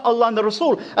 come to Allah and the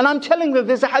Rasul. And I'm telling them,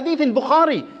 there's a hadith in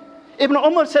Bukhari. Ibn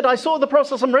Umar said, I saw the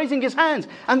Prophet raising his hands.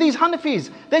 And these Hanafis,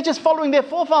 they're just following their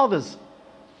forefathers.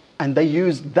 And they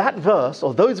used that verse,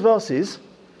 or those verses,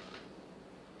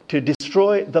 to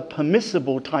destroy the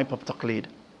permissible type of taqleed.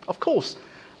 Of course,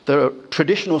 the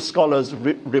traditional scholars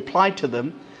replied to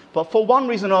them, but for one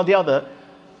reason or the other,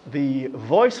 the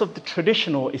voice of the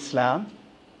traditional Islam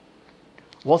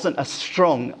wasn't as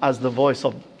strong as the voice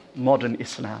of modern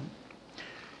Islam.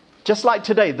 Just like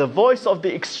today, the voice of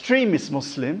the extremist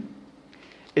Muslim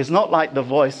is not like the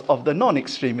voice of the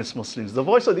non-extremist Muslims. The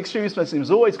voice of the extremist Muslim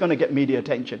is always going to get media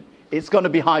attention. It's going to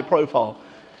be high profile.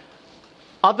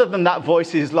 Other than that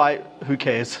voice is like, who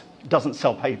cares? Doesn't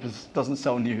sell papers, doesn't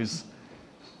sell news,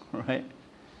 right?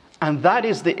 And that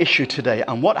is the issue today.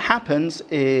 And what happens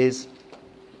is,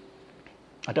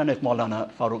 I don't know if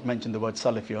Maulana Farooq mentioned the word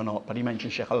Salafi or not, but he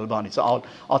mentioned Shaykh al-Albani, so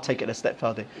I'll take it a step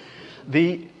further.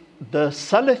 The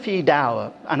Salafi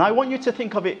dawah, and I want you to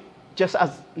think of it just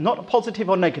as not positive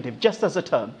or negative, just as a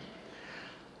term.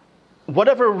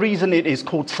 Whatever reason it is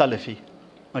called Salafi,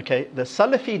 okay? The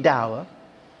Salafi dawah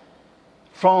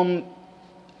from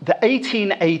the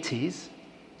 1880s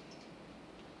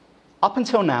up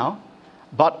until now,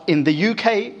 but in the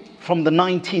UK from the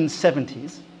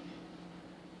 1970s,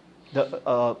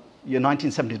 your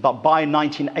 1970s, but by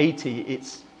 1980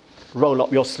 it's roll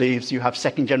up your sleeves. You have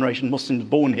second generation Muslims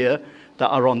born here that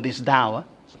are on this dawah.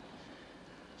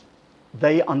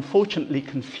 They unfortunately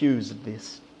confused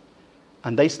this.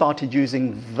 And they started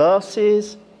using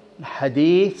verses,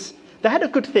 hadiths. They had a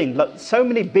good thing. Like so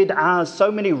many bid'ahs,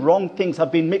 so many wrong things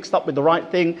have been mixed up with the right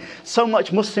thing. So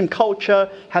much Muslim culture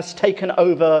has taken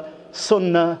over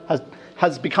sunnah,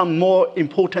 has become more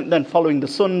important than following the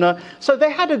sunnah. So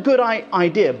they had a good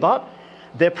idea, but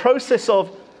their process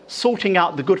of sorting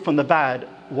out the good from the bad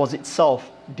was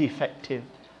itself defective.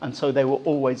 And so they were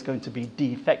always going to be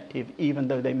defective, even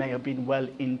though they may have been well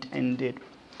intended.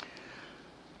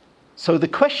 So the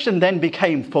question then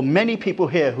became, for many people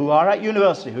here who are at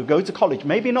university, who go to college,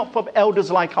 maybe not for elders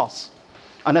like us,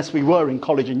 unless we were in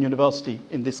college and university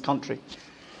in this country,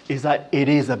 is that it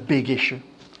is a big issue.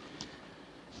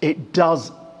 It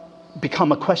does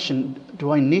become a question,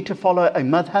 do I need to follow a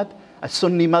madhab, a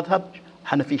Sunni madhab,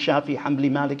 Hanafi, Shafi, Hanbali,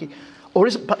 Maliki? Or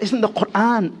isn't the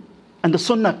Quran and the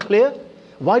Sunnah clear?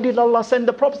 Why did Allah send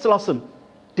the Prophet ﷺ?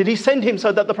 Did he send him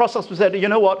so that the Prophet said, you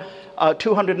know what,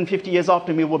 250 years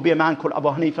after me will be a man called Abu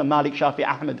Hanifa, Malik, Shafi,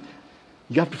 Ahmed.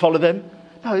 You have to follow them?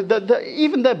 No,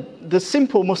 even the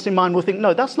simple Muslim mind will think,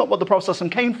 no, that's not what the Prophet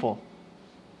ﷺ came for.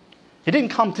 He didn't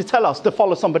come to tell us to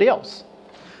follow somebody else.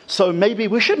 So maybe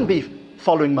we shouldn't be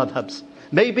following madhabs.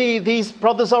 Maybe these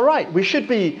brothers are right. We should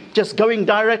be just going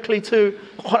directly to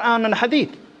Quran and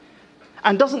Hadith.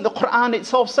 And doesn't the Quran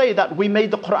itself say that we made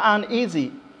the Quran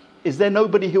easy? Is there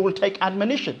nobody who will take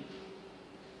admonition?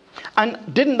 And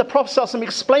didn't the Prophet ﷺ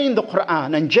explain the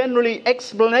Quran? And generally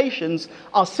explanations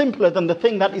are simpler than the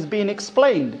thing that is being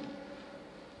explained.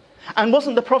 And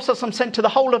wasn't the Prophet ﷺ sent to the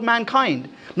whole of mankind?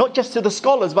 Not just to the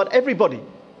scholars, but everybody.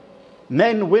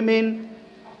 Men, women,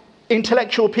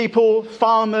 intellectual people,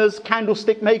 farmers,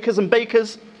 candlestick makers and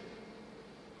bakers.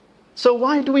 So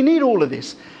why do we need all of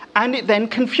this? And it then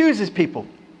confuses people.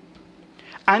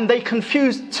 And they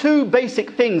confuse two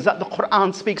basic things that the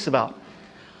Quran speaks about.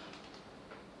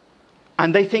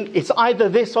 And they think it's either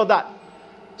this or that.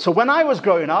 So when I was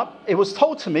growing up, it was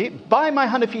told to me by my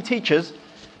Hanafi teachers,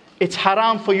 it's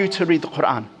haram for you to read the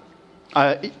Quran,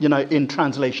 in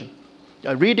translation.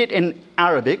 I read it in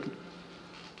Arabic.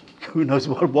 Who knows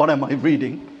what am I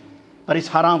reading? But it's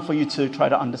haram for you to try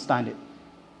to understand it.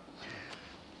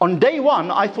 On day one,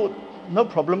 I thought, no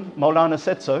problem, Maulana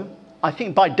said so. I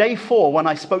think by day 4, when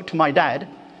I spoke to my dad,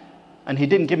 and he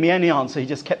didn't give me any answer, he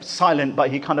just kept silent, but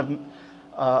he kind of,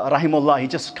 rahimullah, he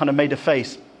just kind of made a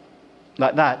face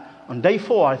like that. On day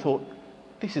 4, I thought,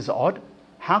 this is odd.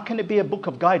 How can it be a book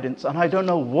of guidance and I don't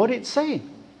know what it's saying?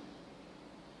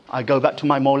 I go back to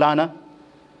my Maulana.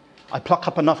 I pluck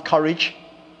up enough courage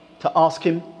to ask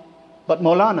him, but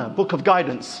Maulana, book of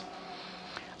guidance.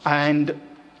 And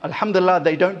alhamdulillah,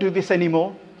 they don't do this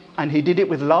anymore. And he did it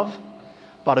with love,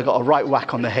 but I got a right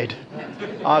whack on the head.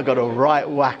 I got a right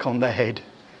whack on the head.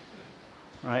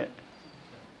 Right?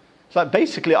 So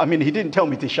basically, he didn't tell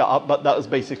me to shut up, but that was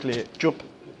basically it. Chup.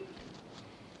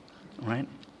 Right?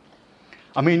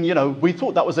 We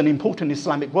thought that was an important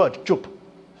Islamic word, chup.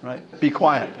 Right? Be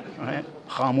quiet. Right?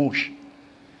 Khamoosh.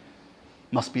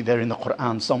 Must be there in the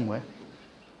Quran somewhere.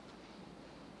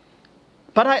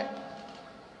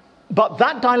 But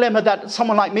that dilemma that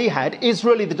someone like me had is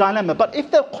really the dilemma. But if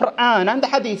the Quran and the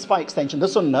Hadith, by extension, the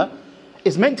Sunnah,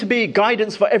 is meant to be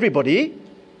guidance for everybody,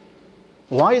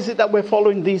 why is it that we're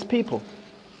following these people?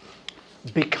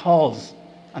 Because,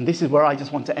 and this is where I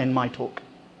just want to end my talk,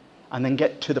 and then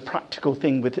get to the practical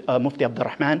thing with Mufti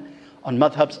Abdul-Rahman on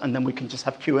madhabs, and then we can just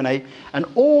have Q&A. And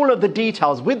all of the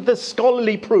details with the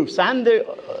scholarly proofs and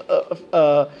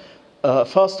the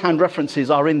first-hand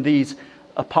references are in these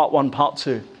part 1, part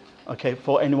 2, okay,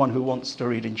 for anyone who wants to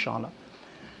read, inshallah.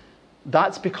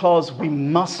 That's because we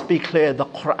must be clear, the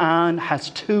Quran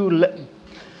has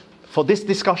for this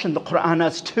discussion, the Quran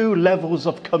has 2 levels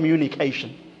of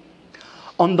communication.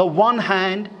 On the one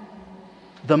hand,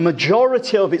 the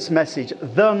majority of its message,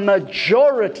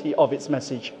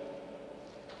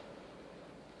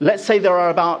 let's say there are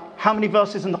about, how many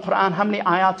verses in the Quran, how many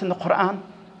ayat in the Quran?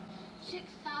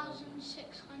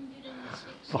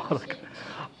 6,606.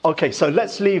 Okay, so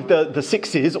let's leave the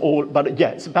sixes, but yeah,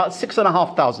 it's about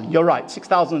 6,500. You're right,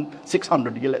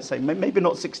 6,600, let's say. Maybe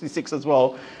not 66 as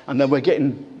well, and then we're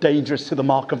getting dangerous to the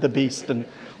mark of the beast and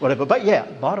whatever. But yeah,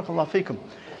 barakallahu feekum.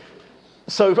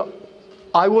 So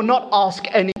I will not ask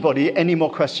anybody any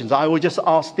more questions. I will just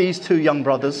ask these 2 young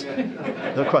brothers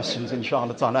the questions,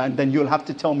 inshallah ta'ala, and then you'll have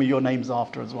to tell me your names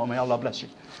after as well. May Allah bless you.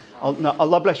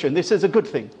 Allah bless you. And this is a good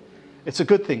thing. It's a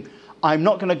good thing. I'm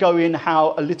not going to go in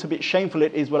how a little bit shameful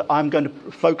it is, but I'm going to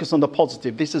focus on the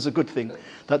positive. This is a good thing.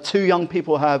 That 2 young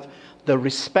people have the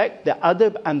respect, the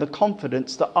adab, and the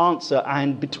confidence to answer,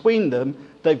 and between them,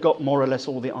 they've got more or less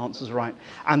all the answers right.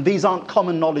 And these aren't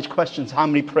common knowledge questions. How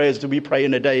many prayers do we pray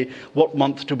in a day? What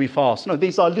month do we fast? No,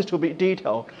 these are a little bit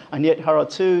detailed. And yet here are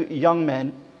 2 young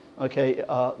men, okay,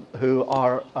 who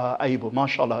are able,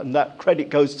 mashallah. And that credit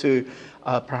goes to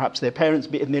perhaps their parents,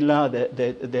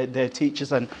 bi'idhnillah, their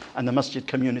teachers and the masjid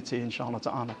community, inshallah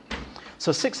ta'ala.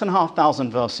 So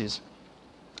 6,500 verses.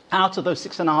 Out of those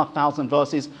 6,500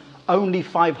 verses, only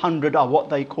 500 are what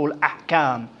they call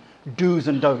ahkam, do's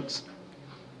and don'ts.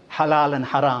 Halal and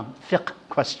haram, fiqh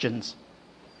questions.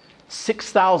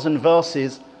 6,000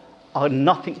 verses are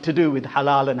nothing to do with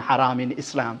halal and haram in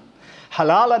Islam.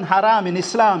 Halal and haram in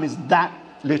Islam is that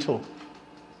little.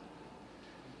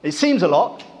 It seems a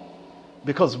lot,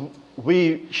 because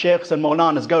we sheikhs and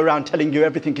maulanas go around telling you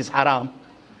everything is haram.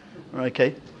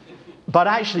 Okay? But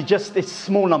actually just this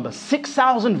small number.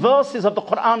 6,000 verses of the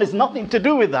Quran is nothing to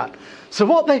do with that. So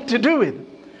what are they to do with?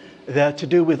 They're to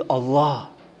do with Allah,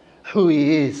 who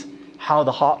He is, how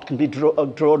the heart can be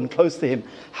drawn close to Him,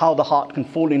 how the heart can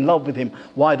fall in love with Him,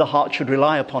 why the heart should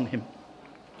rely upon Him,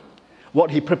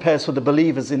 what He prepares for the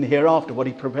believers in the hereafter, what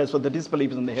He prepares for the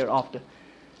disbelievers in the hereafter.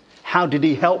 How did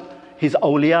He help His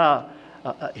awliya,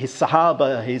 His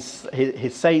sahaba,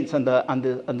 his saints and the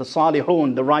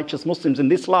salihun, the righteous Muslims in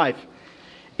this life,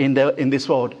 in this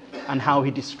world, and how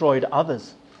He destroyed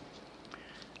others.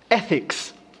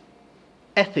 Ethics.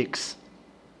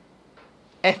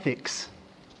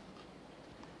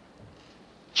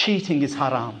 Cheating is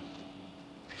haram.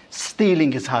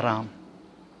 Stealing is haram.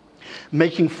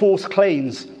 Making false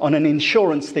claims on an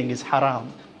insurance thing is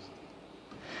haram.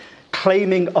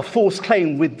 Claiming a false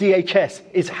claim with DHS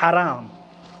is haram.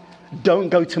 Don't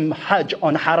go to Hajj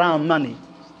on haram money.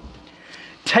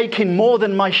 Taking more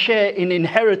than my share in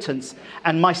inheritance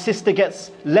and my sister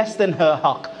gets less than her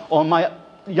haqq, or my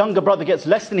younger brother gets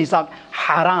less than his haqq,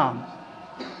 haram.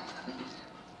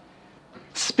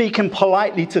 Speaking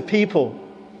politely to people,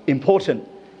 important.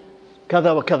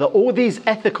 Kada wa kada. All these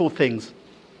ethical things.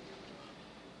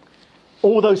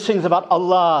 All those things about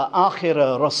Allah,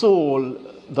 Akhirah, Rasul,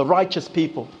 the righteous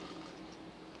people.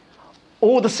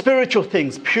 All the spiritual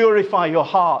things, purify your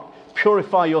heart,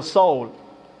 purify your soul.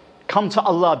 Come to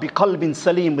Allah bi qalbin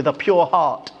salim, with a pure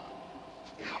heart.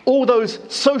 All those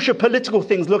socio-political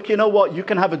things, look, you know what, you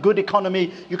can have a good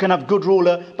economy, you can have good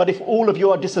ruler, but if all of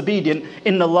you are disobedient,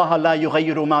 inna Allah la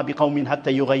yughayyiru ma biqawmin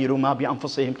hatta yughayyiru ma bi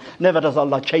anfusihim. Never does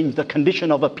Allah change the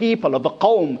condition of a people, of a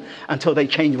qawm, until they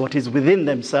change what is within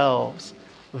themselves.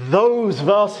 Those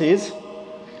verses,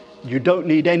 you don't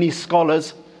need any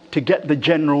scholars to get the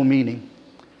general meaning.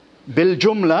 Bil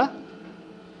jumla,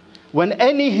 when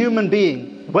any human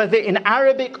being, whether in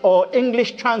Arabic or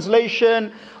English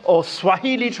translation or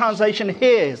Swahili translation,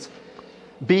 hears,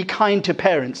 be kind to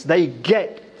parents, they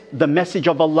get the message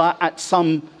of Allah at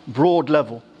some broad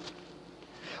level.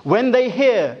 When they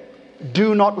hear,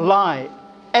 do not lie,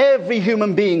 every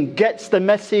human being gets the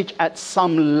message at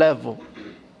some level.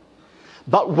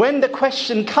 But when the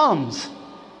question comes,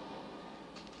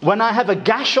 when I have a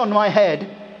gash on my head,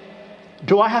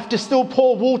 do I have to still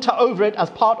pour water over it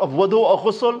as part of wudu or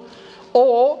ghusl?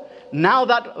 Or, now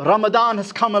that Ramadan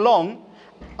has come along,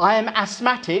 I am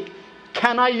asthmatic,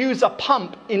 can I use a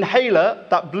pump inhaler,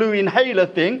 that blue inhaler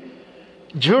thing,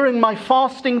 during my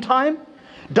fasting time?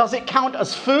 Does it count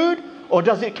as food or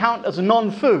does it count as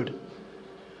non-food?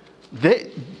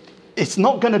 It's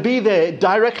not going to be there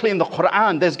directly in the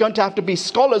Quran. There's going to have to be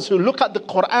scholars who look at the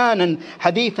Quran and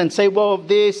Hadith and say, well,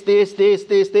 this.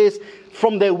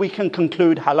 From there we can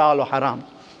conclude halal or haram.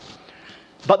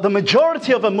 But the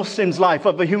majority of a Muslim's life,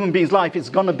 of a human being's life, is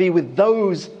going to be with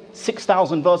those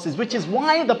 6,000 verses, which is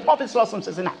why the Prophet ﷺ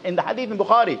says in the Hadith in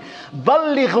Bukhari,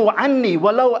 بَلِّغُوا عَنِّي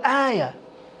وَلَوْ آيَةً.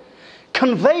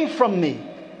 Convey from me,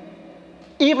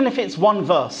 even if it's one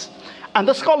verse. And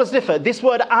the scholars differ. This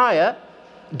word ayah,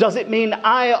 does it mean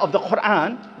ayah of the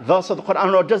Quran, verse of the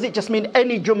Quran, or does it just mean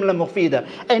any jumla mufida,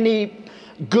 any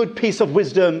good piece of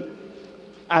wisdom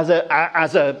as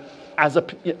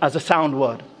a sound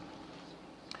word?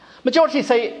 Majority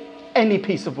say any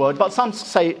piece of word, but some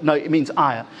say no, it means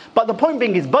ayah. But the point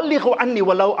being is, بَلِّغُوا عَنِّي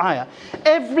وَلَوْ آيَةً.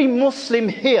 Every Muslim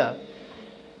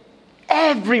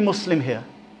here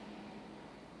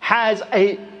has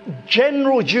a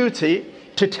general duty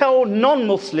to tell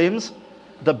non-Muslims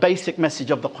the basic message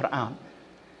of the Quran.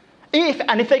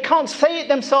 If they can't say it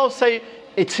themselves, say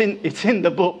it's in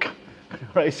the book,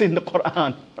 right? It's in the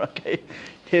Quran. Okay,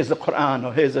 here's the Quran,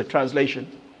 or here's a translation.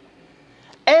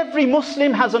 Every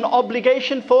Muslim has an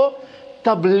obligation for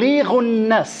tablighu'n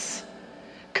nas,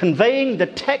 conveying the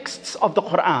texts of the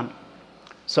Quran.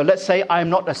 So let's say I'm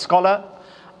not a scholar,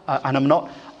 and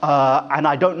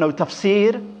I don't know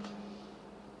tafsir.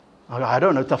 I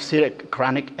don't know tafsir,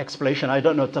 Quranic explanation. I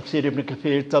don't know tafsir ibn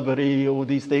Kathir, Tabari, all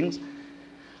these things.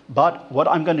 But what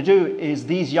I'm going to do is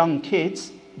these young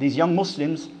kids, these young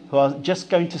Muslims who are just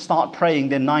going to start praying,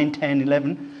 they're 9, 10,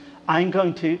 11, I'm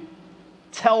going to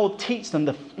teach them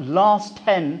the last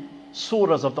 10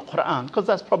 surahs of the Quran, because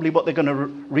that's probably what they're going to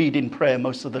read in prayer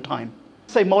most of the time.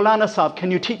 Say, Maulana Sahib,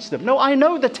 can you teach them? No, I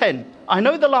know the 10. I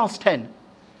know the last 10.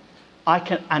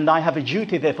 And I have a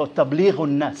duty therefore, tablighun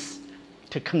nas,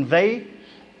 to convey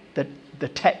the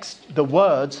text, the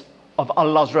words of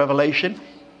Allah's revelation.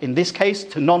 In this case,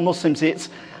 to non-Muslims, it's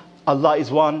Allah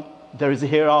is one, there is a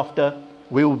hereafter,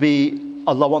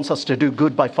 Allah wants us to do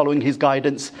good by following His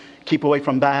guidance, keep away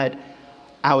from bad.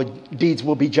 Our deeds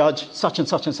will be judged, such and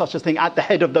such and such a thing. At the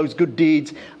head of those good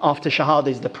deeds, after Shahada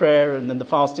is the prayer and then the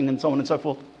fasting and so on and so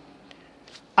forth.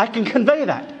 I can convey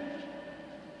that.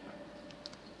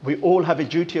 We all have a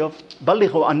duty of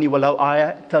بَلِّغُوا عَنِّي وَلَوْ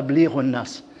آيَةً تَبْلِيغُ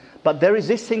النَّاسِ. But there is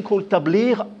this thing called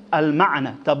tabligh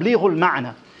al-ma'na, tabligh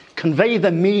al-ma'na, convey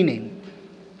the meaning.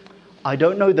 I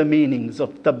don't know the meanings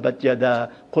of tabbat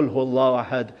yada, qul huwallahu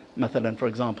ahad, mathalan, for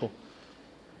example.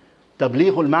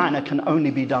 Tabligh al-ma'na can only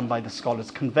be done by the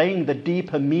scholars. Conveying the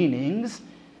deeper meanings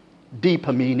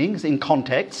in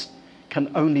context, can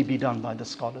only be done by the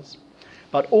scholars.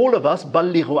 But all of us,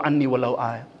 بَلِّغُوا عَنِّي وَلَوْ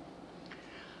آيَةً.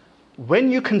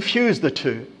 When you confuse the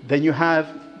two, then you have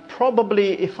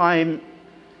probably, if I'm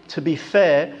to be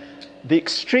fair, the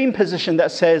extreme position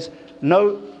that says,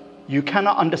 no, you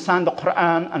cannot understand the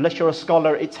Quran unless you're a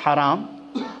scholar, it's haram.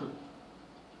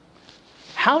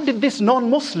 How did this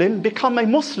non-Muslim become a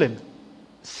Muslim?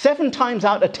 7 times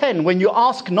out of 10, when you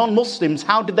ask non-Muslims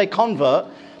how did they convert,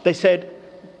 they said,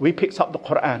 we picked up the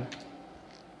Quran.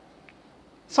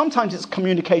 Sometimes it's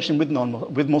communication with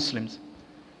Muslims.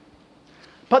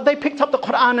 But they picked up the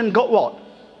Quran and got what?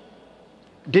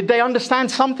 Did they understand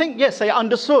something? Yes, they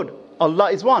understood. Allah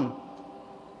is one.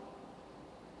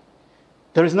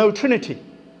 There is no Trinity.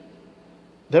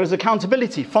 There is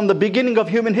accountability. From the beginning of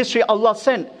human history, Allah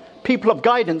sent people of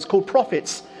guidance called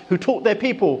prophets who taught their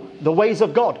people the ways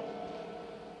of God.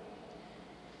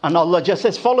 And Allah just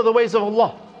says, follow the ways of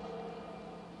Allah.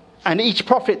 And each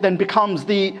prophet then becomes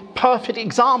the perfect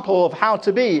example of how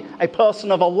to be a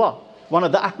person of Allah, one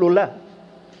of the Ahlullah.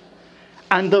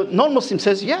 And the non-Muslim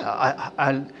says,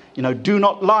 yeah, do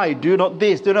not lie, do not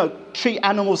this, do not treat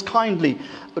animals kindly,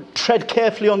 tread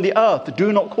carefully on the earth,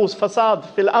 do not cause fasad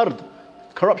fil ard,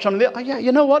 corruption on the earth. Yeah,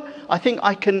 you know what? I think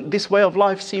this way of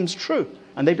life seems true.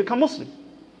 And they become Muslim.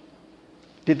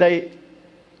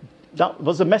 That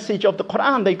was the message of the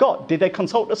Quran they got. Did they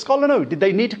consult a scholar? No. Did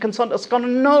they need to consult a scholar?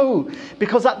 No.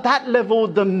 Because at that level,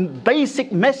 the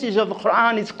basic message of the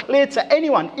Quran is clear to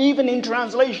anyone, even in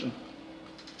translation.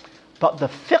 But the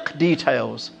fiqh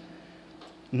details,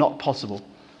 not possible.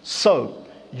 So,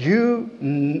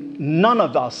 none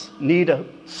of us need a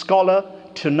scholar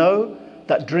to know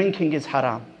that drinking is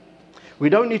haram. We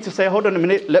don't need to say, hold on a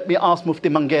minute, let me ask Mufti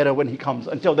Mangera when he comes.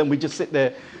 Until then we just sit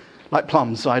there like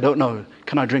plums, so I don't know,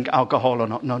 can I drink alcohol or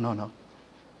not? No.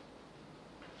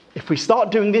 If we start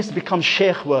doing this, it becomes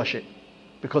Sheikh worship.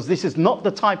 Because this is not the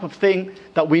type of thing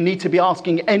that we need to be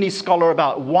asking any scholar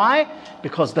about. Why?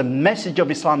 Because the message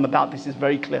of Islam about this is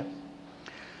very clear.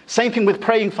 Same thing with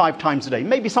praying 5 times a day.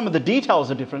 Maybe some of the details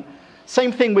are different.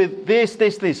 Same thing with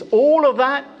this. All of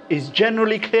that is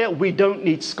generally clear. We don't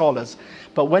need scholars.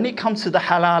 But when it comes to the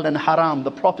halal and haram,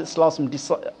 the Prophet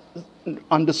ﷺ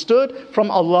understood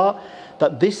from Allah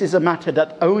that this is a matter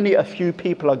that only a few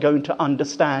people are going to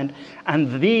understand,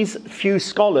 and these few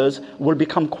scholars will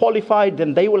become qualified,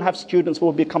 then they will have students who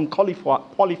will become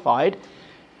qualified.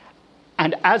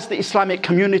 And as the Islamic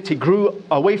community grew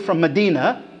away from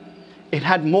Medina, it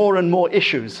had more and more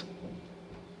issues.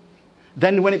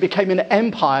 Then when it became an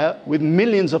empire with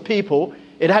millions of people,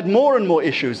 it had more and more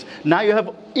issues. Now you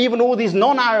have even all these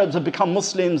non-Arabs have become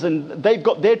Muslims, and they've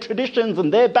got their traditions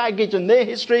and their baggage and their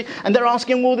history, and they're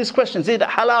asking all these questions. Is it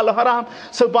halal or haram?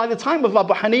 So by the time of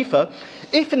Abu Hanifa,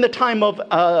 if in the time of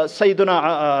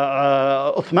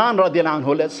Sayyidina Uthman radiallahu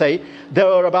anhu, let's say, there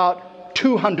were about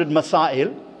 200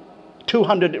 masail,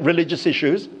 200 religious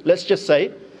issues, let's just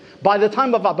say, by the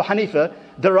time of Abu Hanifa,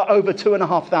 there are over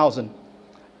 2,500.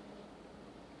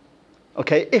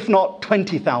 Okay, if not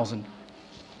 20,000.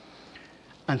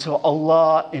 And so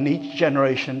Allah in each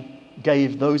generation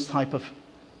gave those type of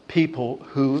people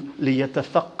who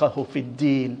لِيَتَفَقَّهُ فِي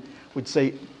الدِّينِ would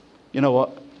say, you know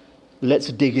what, let's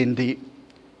dig in deep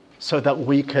so that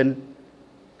we can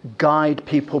guide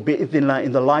people bi'idhnillah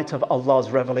in the light of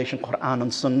Allah's revelation, Quran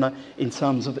and Sunnah, in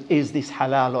terms of is this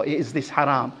halal or is this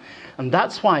haram. And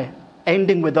that's why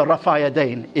ending with the Rafa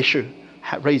Yadayn issue,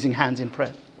 raising hands in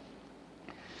prayer.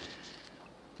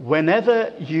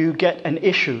 Whenever you get an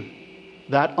issue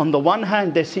that on the one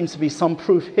hand there seems to be some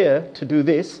proof here to do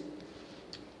this,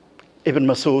 Ibn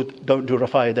Masud, don't do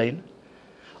Rafa Yadayn.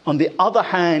 On the other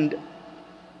hand,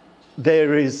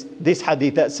 there is this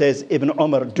hadith that says Ibn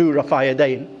Umar, do Rafa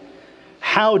Yadayn.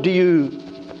 How do you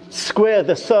square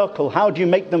the circle? How do you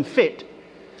make them fit?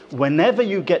 Whenever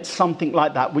you get something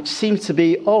like that, which seems to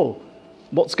be, oh,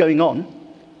 what's going on?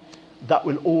 That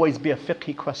will always be a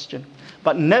fiqhi question.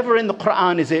 But never in the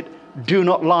Quran is it, do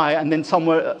not lie, and then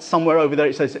somewhere over there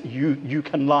it says, you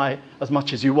can lie as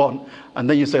much as you want. And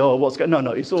then you say, oh, what's going on?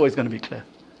 No, it's always going to be clear.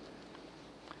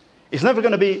 It's never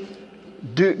going to be,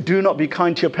 do not be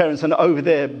kind to your parents, and over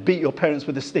there beat your parents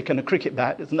with a stick and a cricket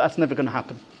bat. That's never going to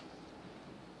happen.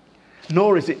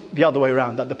 Nor is it the other way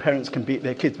around, that the parents can beat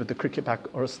their kids with a cricket bat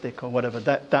or a stick or whatever.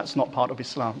 That's not part of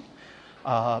Islam.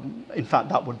 In fact,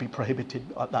 that would be prohibited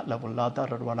at that level. La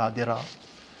darar wa la dirar.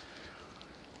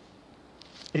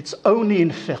 It's only in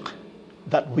fiqh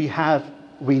that we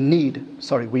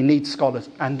need scholars.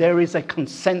 And there is a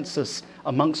consensus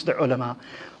amongst the ulama,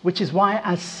 which is why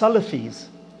as Salafis,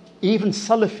 even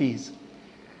Salafis,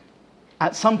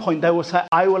 at some point they will say,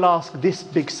 I will ask this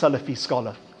big Salafi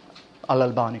scholar,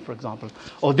 Al-Albani for example,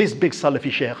 or this big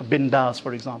Salafi Shaykh, Bin Baz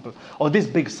for example, or this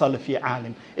big Salafi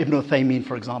alim, Ibn Uthaymeen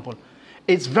for example.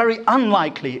 It's very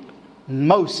unlikely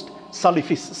most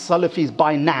Salafis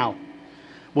by now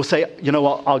will say, you know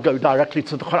what, I'll go directly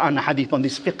to the Quran and Hadith on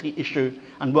this fiqhi issue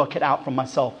and work it out for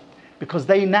myself. Because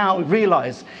they now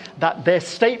realize that their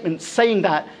statement saying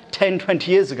that 10, 20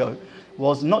 years ago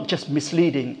was not just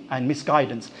misleading and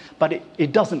misguidance, but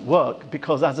it doesn't work,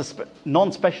 because as a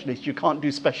non-specialist, you can't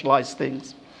do specialized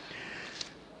things.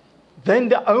 Then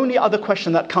the only other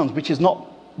question that comes, which is not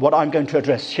what I'm going to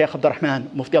address, Shaykh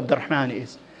Abdurrahman, Mufti Abdurrahman,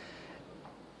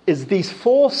 is these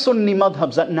 4 Sunni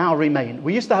madhabs that now remain.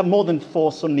 We used to have more than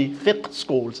 4 Sunni fiqh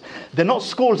schools. They're not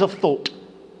schools of thought.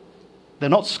 They're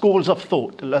not schools of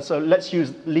thought. Let's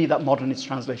leave that modernist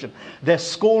translation. They're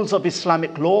schools of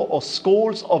Islamic law, or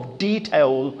schools of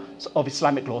details of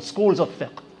Islamic law, schools of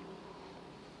fiqh.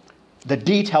 The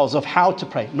details of how to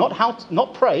pray.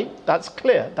 Not pray, that's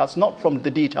clear. That's not from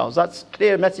the details. That's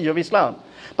clear message of Islam.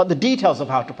 But the details of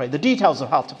how to pray, the details of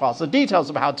how to fast, the details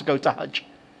of how to go to Hajj.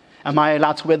 Am I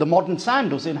allowed to wear the modern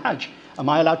sandals in Hajj? Am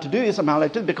I allowed to do this? Am I allowed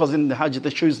to do this? Because in the Hajj the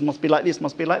shoes must be like this,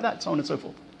 must be like that, so on and so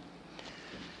forth.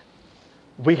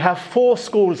 We have 4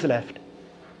 schools left.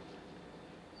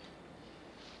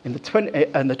 In the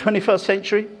 21st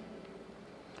century,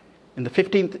 in the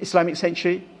 15th Islamic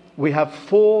century, we have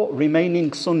 4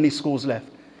 remaining Sunni schools left.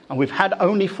 And we've had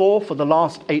only 4 for the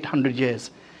last 800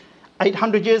 years.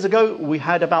 800 years ago, we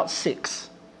had about 6.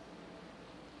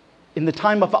 In the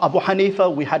time of Abu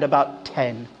Hanifa, we had about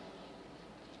 10.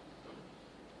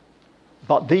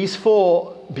 But these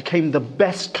 4 became the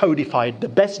best codified, the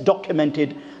best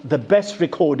documented, the best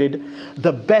recorded,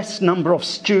 the best number of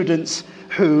students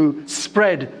who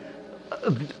spread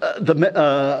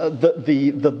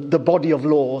the body of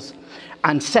laws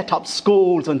and set up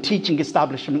schools and teaching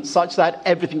establishments such that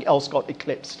everything else got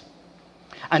eclipsed.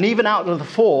 And even out of the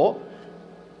 4,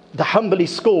 the Hanbali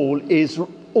school is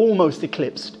almost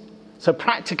eclipsed. So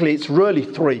practically it's really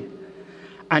 3.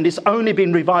 And it's only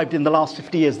been revived in the last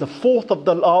 50 years. The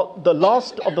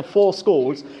last of the four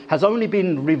schools has only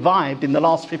been revived in the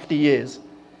last 50 years.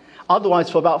 Otherwise,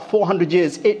 for about 400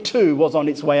 years, it too was on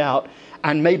its way out.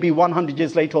 And maybe 100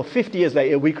 years later or 50 years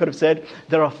later, we could have said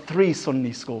there are 3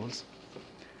 Sunni schools.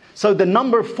 So the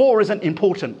number 4 isn't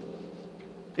important.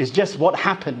 It's just what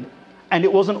happened. And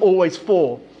it wasn't always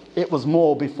 4. It was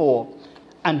more before.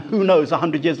 And who knows,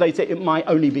 100 years later, it might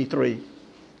only be 3.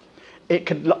 It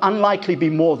could unlikely be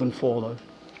more than 4 though.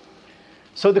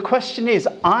 So the question is,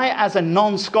 I as a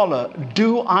non-scholar,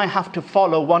 do I have to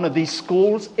follow one of these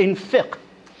schools in fiqh?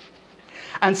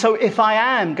 And so if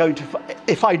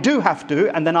I do have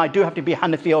to, and then I do have to be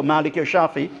Hanafi or Maliki or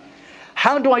Shafi,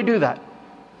 how do I do that?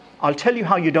 I'll tell you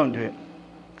how you don't do it.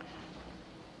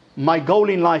 My goal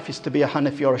in life is to be a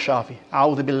Hanafi or a Shafi.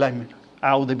 A'udhu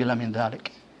billahi min dhalik.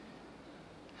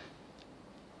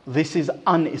 This is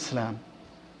un-Islam.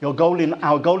 Our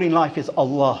goal in life is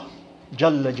Allah,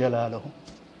 Jalla Jalaluhu.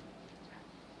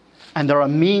 And there are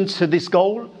means to this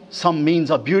goal. Some means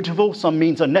are beautiful, some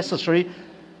means are necessary,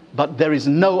 but there is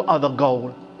no other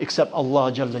goal except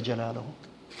Allah, Jalla Jalaluhu.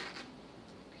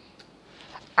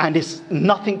 And it's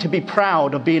nothing to be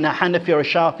proud of being a Hanafi or a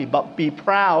Shafi, but be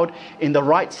proud in the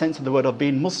right sense of the word of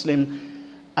being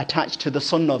Muslim, attached to the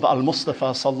Sunnah of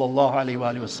Al-Mustafa sallallahu alayhi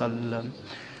wa sallam.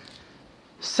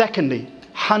 Secondly,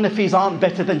 Hanafis aren't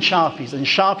better than Shafis, and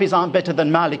Shafis aren't better than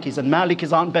Malikis, and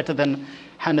Malikis aren't better than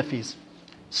Hanafis.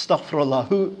 Astaghfirullah.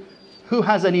 Who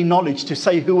has any knowledge to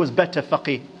say who was better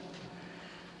faqih?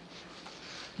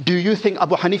 Do you think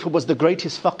Abu Hanifa was the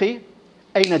greatest faqih?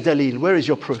 Aina dalil? Where is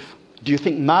your proof? Do you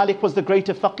think Malik was the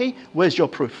greater faqih? Where's your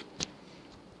proof?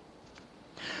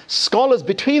 Scholars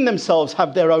between themselves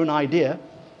have their own idea,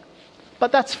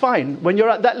 but that's fine. When you're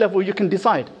at that level, you can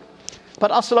decide.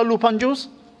 But as-Salalu Panjus,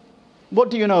 what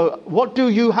do you know? What do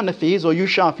you Hanafis or you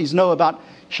Shafis know about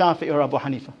Shafi or Abu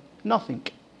Hanifa? Nothing.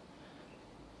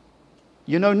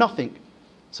 You know nothing.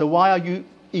 So why are you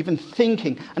even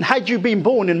thinking? And had you been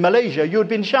born in Malaysia, you would have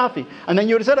been Shafi. And then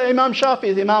you would have said, oh, Imam Shafi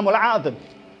is Imam al-A'adham.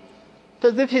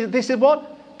 This is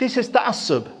what? This is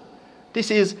ta'assub.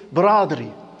 This is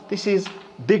biradari. This is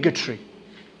bigotry.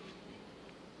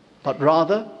 But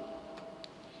rather,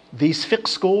 these fiqh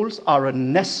schools are a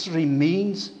necessary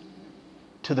means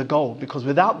to the goal, because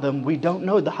without them we don't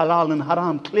know the halal and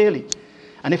haram clearly.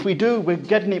 And if we do, we're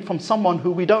getting it from someone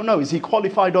who we don't know. Is he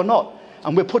qualified or not?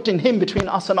 And we're putting him between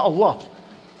us and Allah.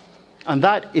 And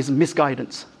that is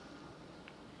misguidance.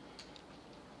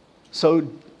 So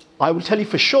I will tell you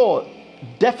for sure,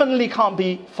 definitely can't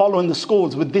be following the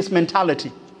schools with this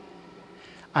mentality.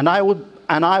 And I will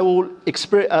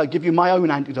give you my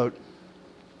own anecdote.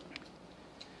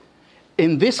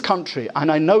 In this country,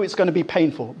 and I know it's going to be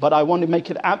painful, but I want to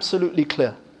make it absolutely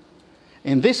clear.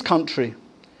 In this country,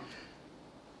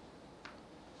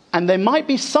 and there might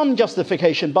be some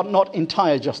justification, but not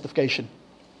entire justification.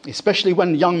 Especially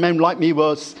when young men like me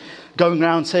were going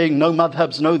around saying, no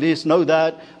madhabs, no this, no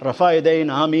that, Rafa'adain,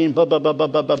 Ameen,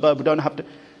 we don't have to.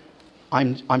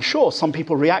 I'm sure some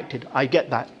people reacted. I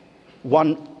get that.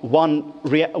 One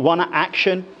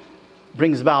action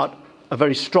brings about a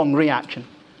very strong reaction.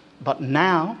 But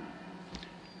now,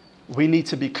 we need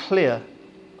to be clear,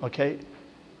 okay,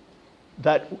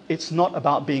 that it's not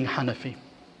about being Hanafi.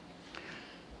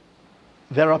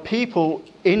 There are people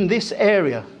in this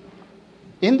area,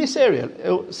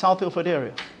 South Ilford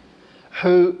area,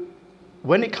 who,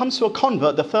 when it comes to a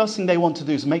convert, the first thing they want to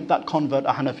do is make that convert a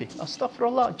Hanafi.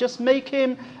 Astaghfirullah. Just make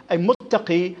him a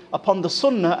muttaqi upon the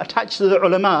sunnah, attached to the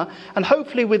ulama, and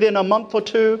hopefully within a month or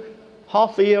two,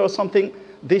 half a year or something,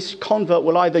 this convert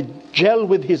will either gel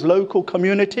with his local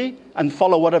community and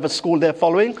follow whatever school they're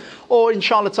following, or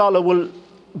inshallah ta'ala will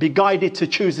be guided to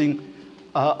choosing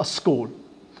a school.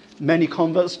 Many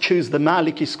converts choose the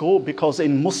Maliki school because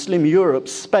in Muslim Europe,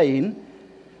 Spain,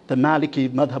 the Maliki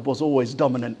madhab was always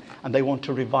dominant, and they want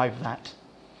to revive that.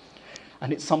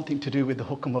 And it's something to do with the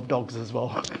hukum of dogs as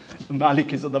well. The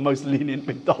Malikis are the most lenient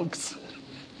with dogs.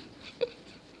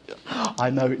 I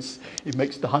know it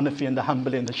makes the Hanafi and the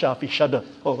Hanbali and the Shafi shudder.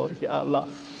 Oh, ya Allah.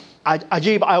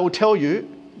 Ajib, I will tell you,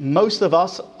 most of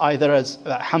us, either as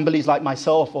Hanbalis like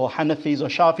myself or Hanafis or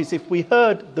Shafis, if we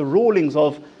heard the rulings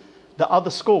of the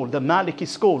other school, the Maliki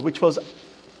school, which was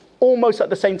almost at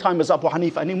the same time as Abu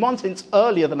Hanifa, and in one sense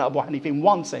earlier than Abu Hanifa, in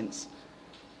one sense,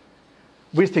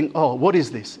 we think, oh, what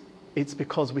is this? It's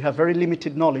because we have very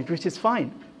limited knowledge, which is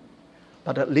fine.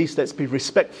 But at least let's be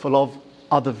respectful of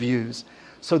other views.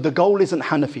 So the goal isn't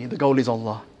Hanafi, the goal is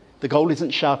Allah. The goal isn't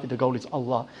Shafi, the goal is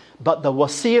Allah. But the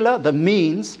wasila, the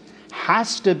means,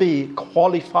 has to be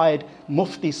qualified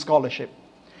mufti scholarship.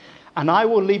 And I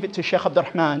will leave it to Shaykh Abdul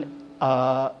Rahman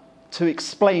to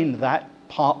explain that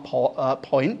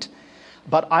point.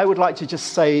 But I would like to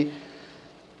just say,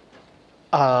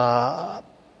 as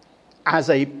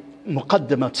a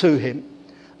muqaddimah to him,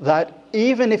 that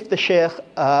even if the Shaykh,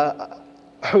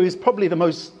 who is probably the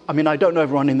most, I mean, I don't know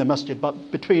everyone in the masjid,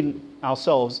 but between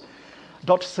ourselves,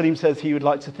 Dr. Salim says he would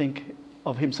like to think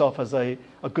of himself as a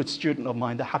good student of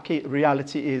mine. The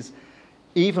reality is,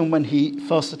 even when he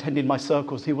first attended my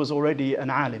circles, he was already an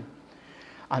alim.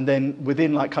 And then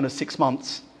within like kind of 6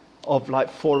 months of like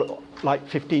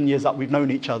 15 years that we've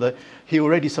known each other, he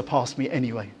already surpassed me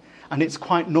anyway. And it's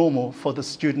quite normal for the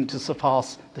student to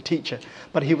surpass the teacher.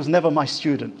 But he was never my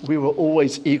student. We were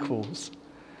always equals.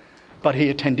 But he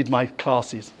attended my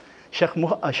classes. Shaykh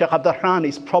Abdul-Rahman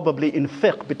is probably in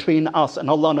fiqh between us, and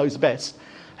Allah knows best.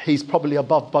 He's probably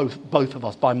above both of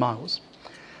us by miles.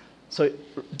 So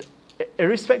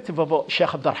irrespective of what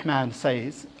Shaykh Abdul-Rahman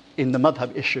says in the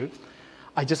madhab issue,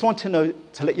 I just want to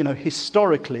let you know,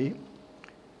 historically,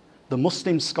 the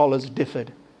Muslim scholars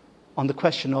differed on the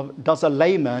question of, does a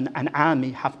layman, an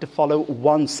ami, have to follow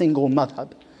one single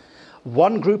madhab?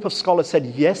 One group of scholars said,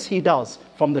 yes, he does.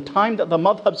 From the time that the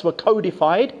madhabs were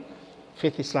codified,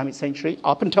 5th Islamic century,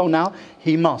 up until now,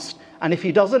 he must. And if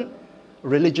he doesn't,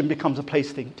 religion becomes a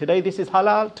place thing. Today this is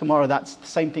halal, tomorrow that's the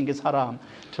same thing as haram.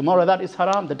 Tomorrow that is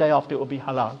haram, the day after it will be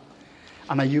halal.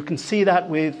 And you can see that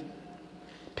with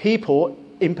people,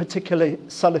 in particular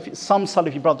some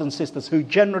Salafi brothers and sisters, who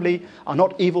generally are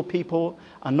not evil people,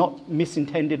 are not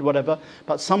misintended, whatever,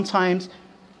 but sometimes,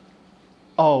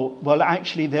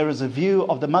 actually there is a view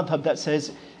of the madhab that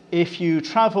says, if you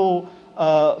travel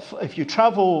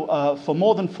for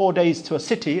more than 4 days to a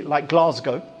city like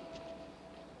Glasgow,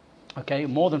 okay,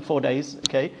 more than 4 days,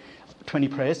 okay, 20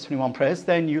 prayers, 21 prayers,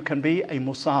 then you can be a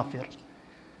musafir.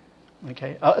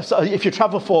 Okay, so if you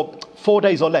travel for 4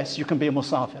 days or less, you can be a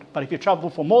musafir. But if you travel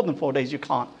for more than 4 days, you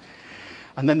can't.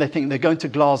 And then they think they're going to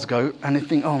Glasgow, and they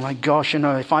think, oh my gosh,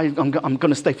 if I'm going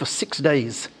to stay for 6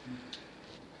 days,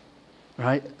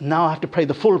 right? Now I have to pray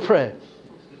the full prayer.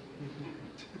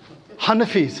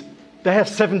 Hanafis, they have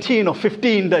 17 or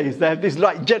 15 days. They have this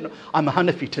I'm a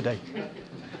Hanafi today.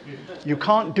 You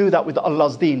can't do that with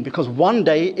Allah's deen, because one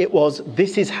day it was,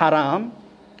 this is haram,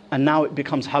 and now it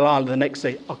becomes halal the next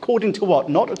day. According to what?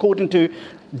 Not according to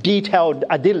detailed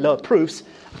adillah proofs,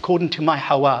 according to my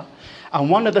hawa. And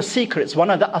one of the secrets, one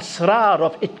of the asrar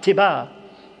of ittiba,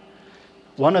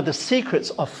 one of the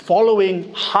secrets of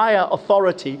following higher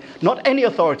authority, not any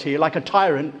authority like a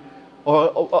tyrant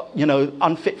or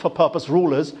unfit for purpose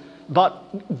rulers,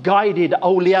 but guided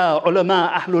awliya,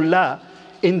 ulama, ahlullah,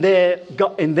 in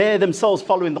their themselves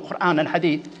following the Quran and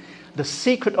Hadith. The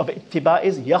secret of ittiba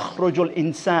is yakhrujul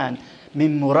insan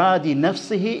min muradi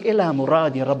nafsihi ila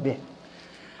muradi rabbih.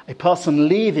 A person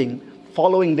leaving,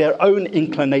 following their own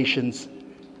inclinations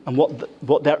and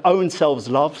what their own selves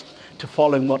love, to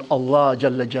following what Allah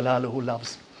Jalla Jalaluhu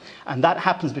loves. And that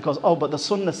happens because, but the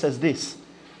Sunnah says this,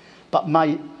 but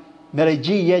I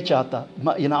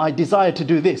desire to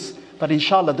do this, but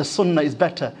inshallah the Sunnah is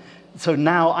better. So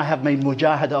now I have made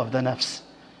mujahada of the nafs,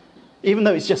 even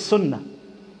though it's just Sunnah.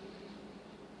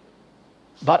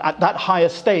 But at that higher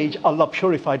stage, Allah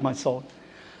purified my soul.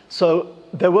 So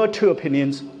there were two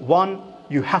opinions. One,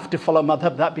 you have to follow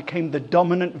madhab. That became the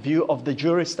dominant view of the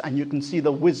jurist, and you can see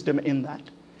the wisdom in that.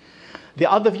 The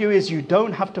other view is you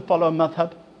don't have to follow a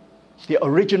madhab. The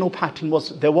original pattern was,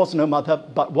 there was no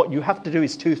madhab, but what you have to do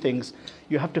is two things.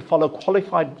 You have to follow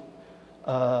qualified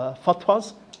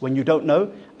fatwas when you don't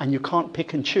know, and you can't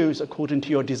pick and choose according to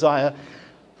your desire.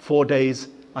 4 days,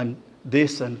 I'm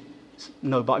this, and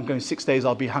no, but I'm going 6 days,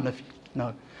 I'll be Hanafi.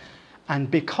 No. And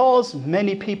because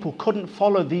many people couldn't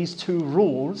follow these two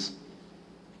rules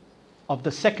of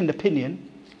the second opinion,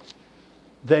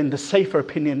 then the safer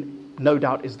opinion, no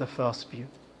doubt, is the first view.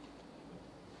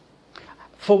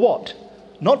 For what?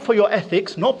 Not for your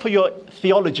ethics, not for your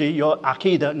theology, your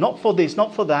aqidah, not for this,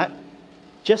 not for that,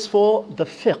 just for the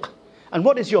fiqh. And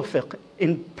what is your fiqh?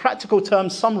 In practical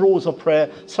terms, some rules of prayer,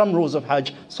 some rules of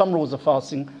hajj, some rules of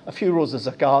fasting, a few rules of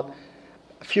zakat,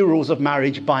 a few rules of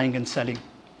marriage, buying and selling.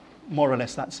 More or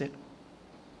less, that's it.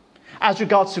 As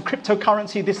regards to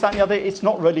cryptocurrency, this, that, and the other, it's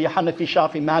not really a Hanafi,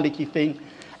 Shafi, Maliki thing.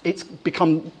 It's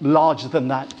become larger than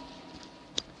that.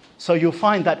 So you'll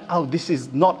find that, this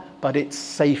is not, but it's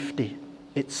safety.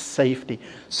 It's safety.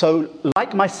 So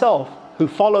like myself, who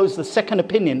follows the second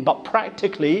opinion, but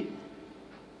practically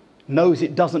knows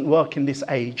it doesn't work in this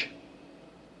age,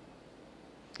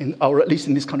 or at least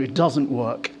in this country, it doesn't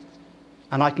work.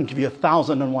 And I can give you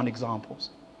 1,001 examples.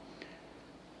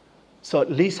 So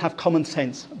at least have common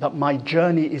sense that my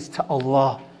journey is to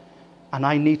Allah. And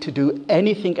I need to do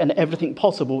anything and everything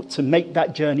possible to make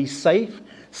that journey safe,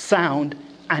 sound,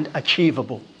 and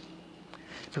achievable.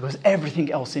 Because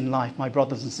everything else in life, my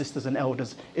brothers and sisters and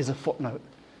elders, is a footnote.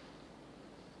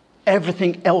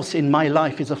 Everything else in my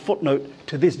life is a footnote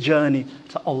to this journey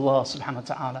to Allah subhanahu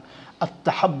wa ta'ala.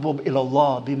 At-tahabbub ila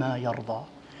Allah bima yarda.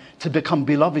 To become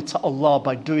beloved to Allah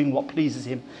by doing what pleases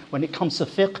Him. When it comes to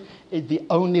fiqh, the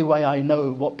only way I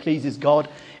know what pleases God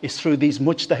is through these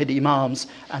mujtahid imams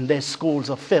and their schools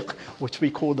of fiqh, which we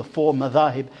call the four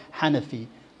madhahib, Hanafi,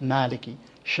 Maliki,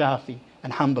 Shafi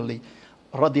and Hanbali.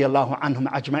 Radiyallahu anhum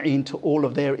ajma'een, to all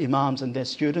of their imams and their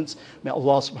students. May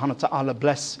Allah subhanahu wa ta'ala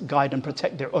bless, guide and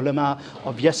protect their ulama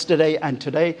of yesterday and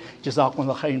today.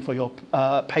 Jazakumullah khair for your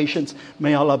patience.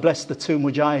 May Allah bless the two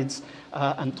mujahids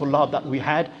and tullab that we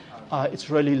had. It's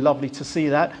really lovely to see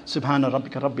that. Subhana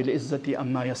rabbika rabbil izzati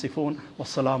amma yasifun wa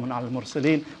salamun ala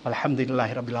al-mursaleen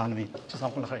walhamdulillahi rabbil alameen.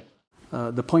 Jazakumullah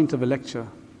khair. The point of a lecture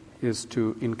is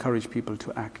to encourage people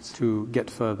to act, to get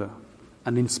further,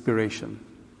 an inspiration,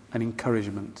 an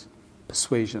encouragement,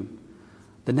 persuasion.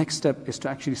 The next step is to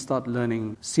actually start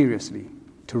learning seriously,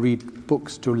 to read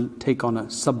books, to take on a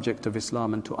subject of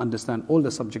Islam and to understand all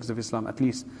the subjects of Islam, at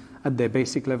least at their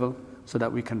basic level, so that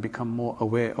we can become more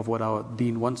aware of what our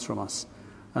deen wants from us.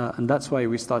 And that's why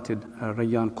we started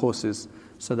Rayyan courses,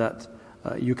 so that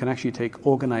you can actually take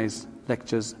organized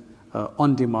lectures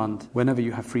on demand whenever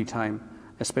you have free time,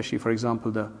 especially, for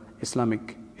example, the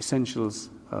Islamic Essentials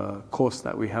course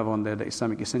that we have on there, the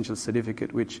Islamic Essentials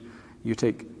Certificate, which you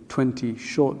take 20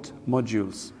 short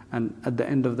modules, and at the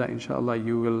end of that, inshallah,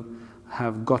 you will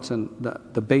have gotten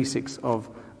the basics of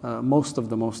most of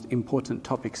the most important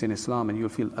topics in Islam, and you'll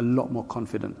feel a lot more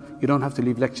confident. You don't have to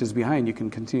leave lectures behind. You can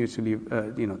continue to leave,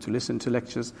 to listen to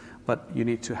lectures, but you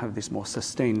need to have this more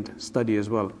sustained study as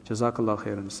well. Jazakallah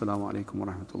khairan. Assalamu alaikum wa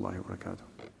rahmatullahi wa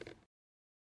barakatuh.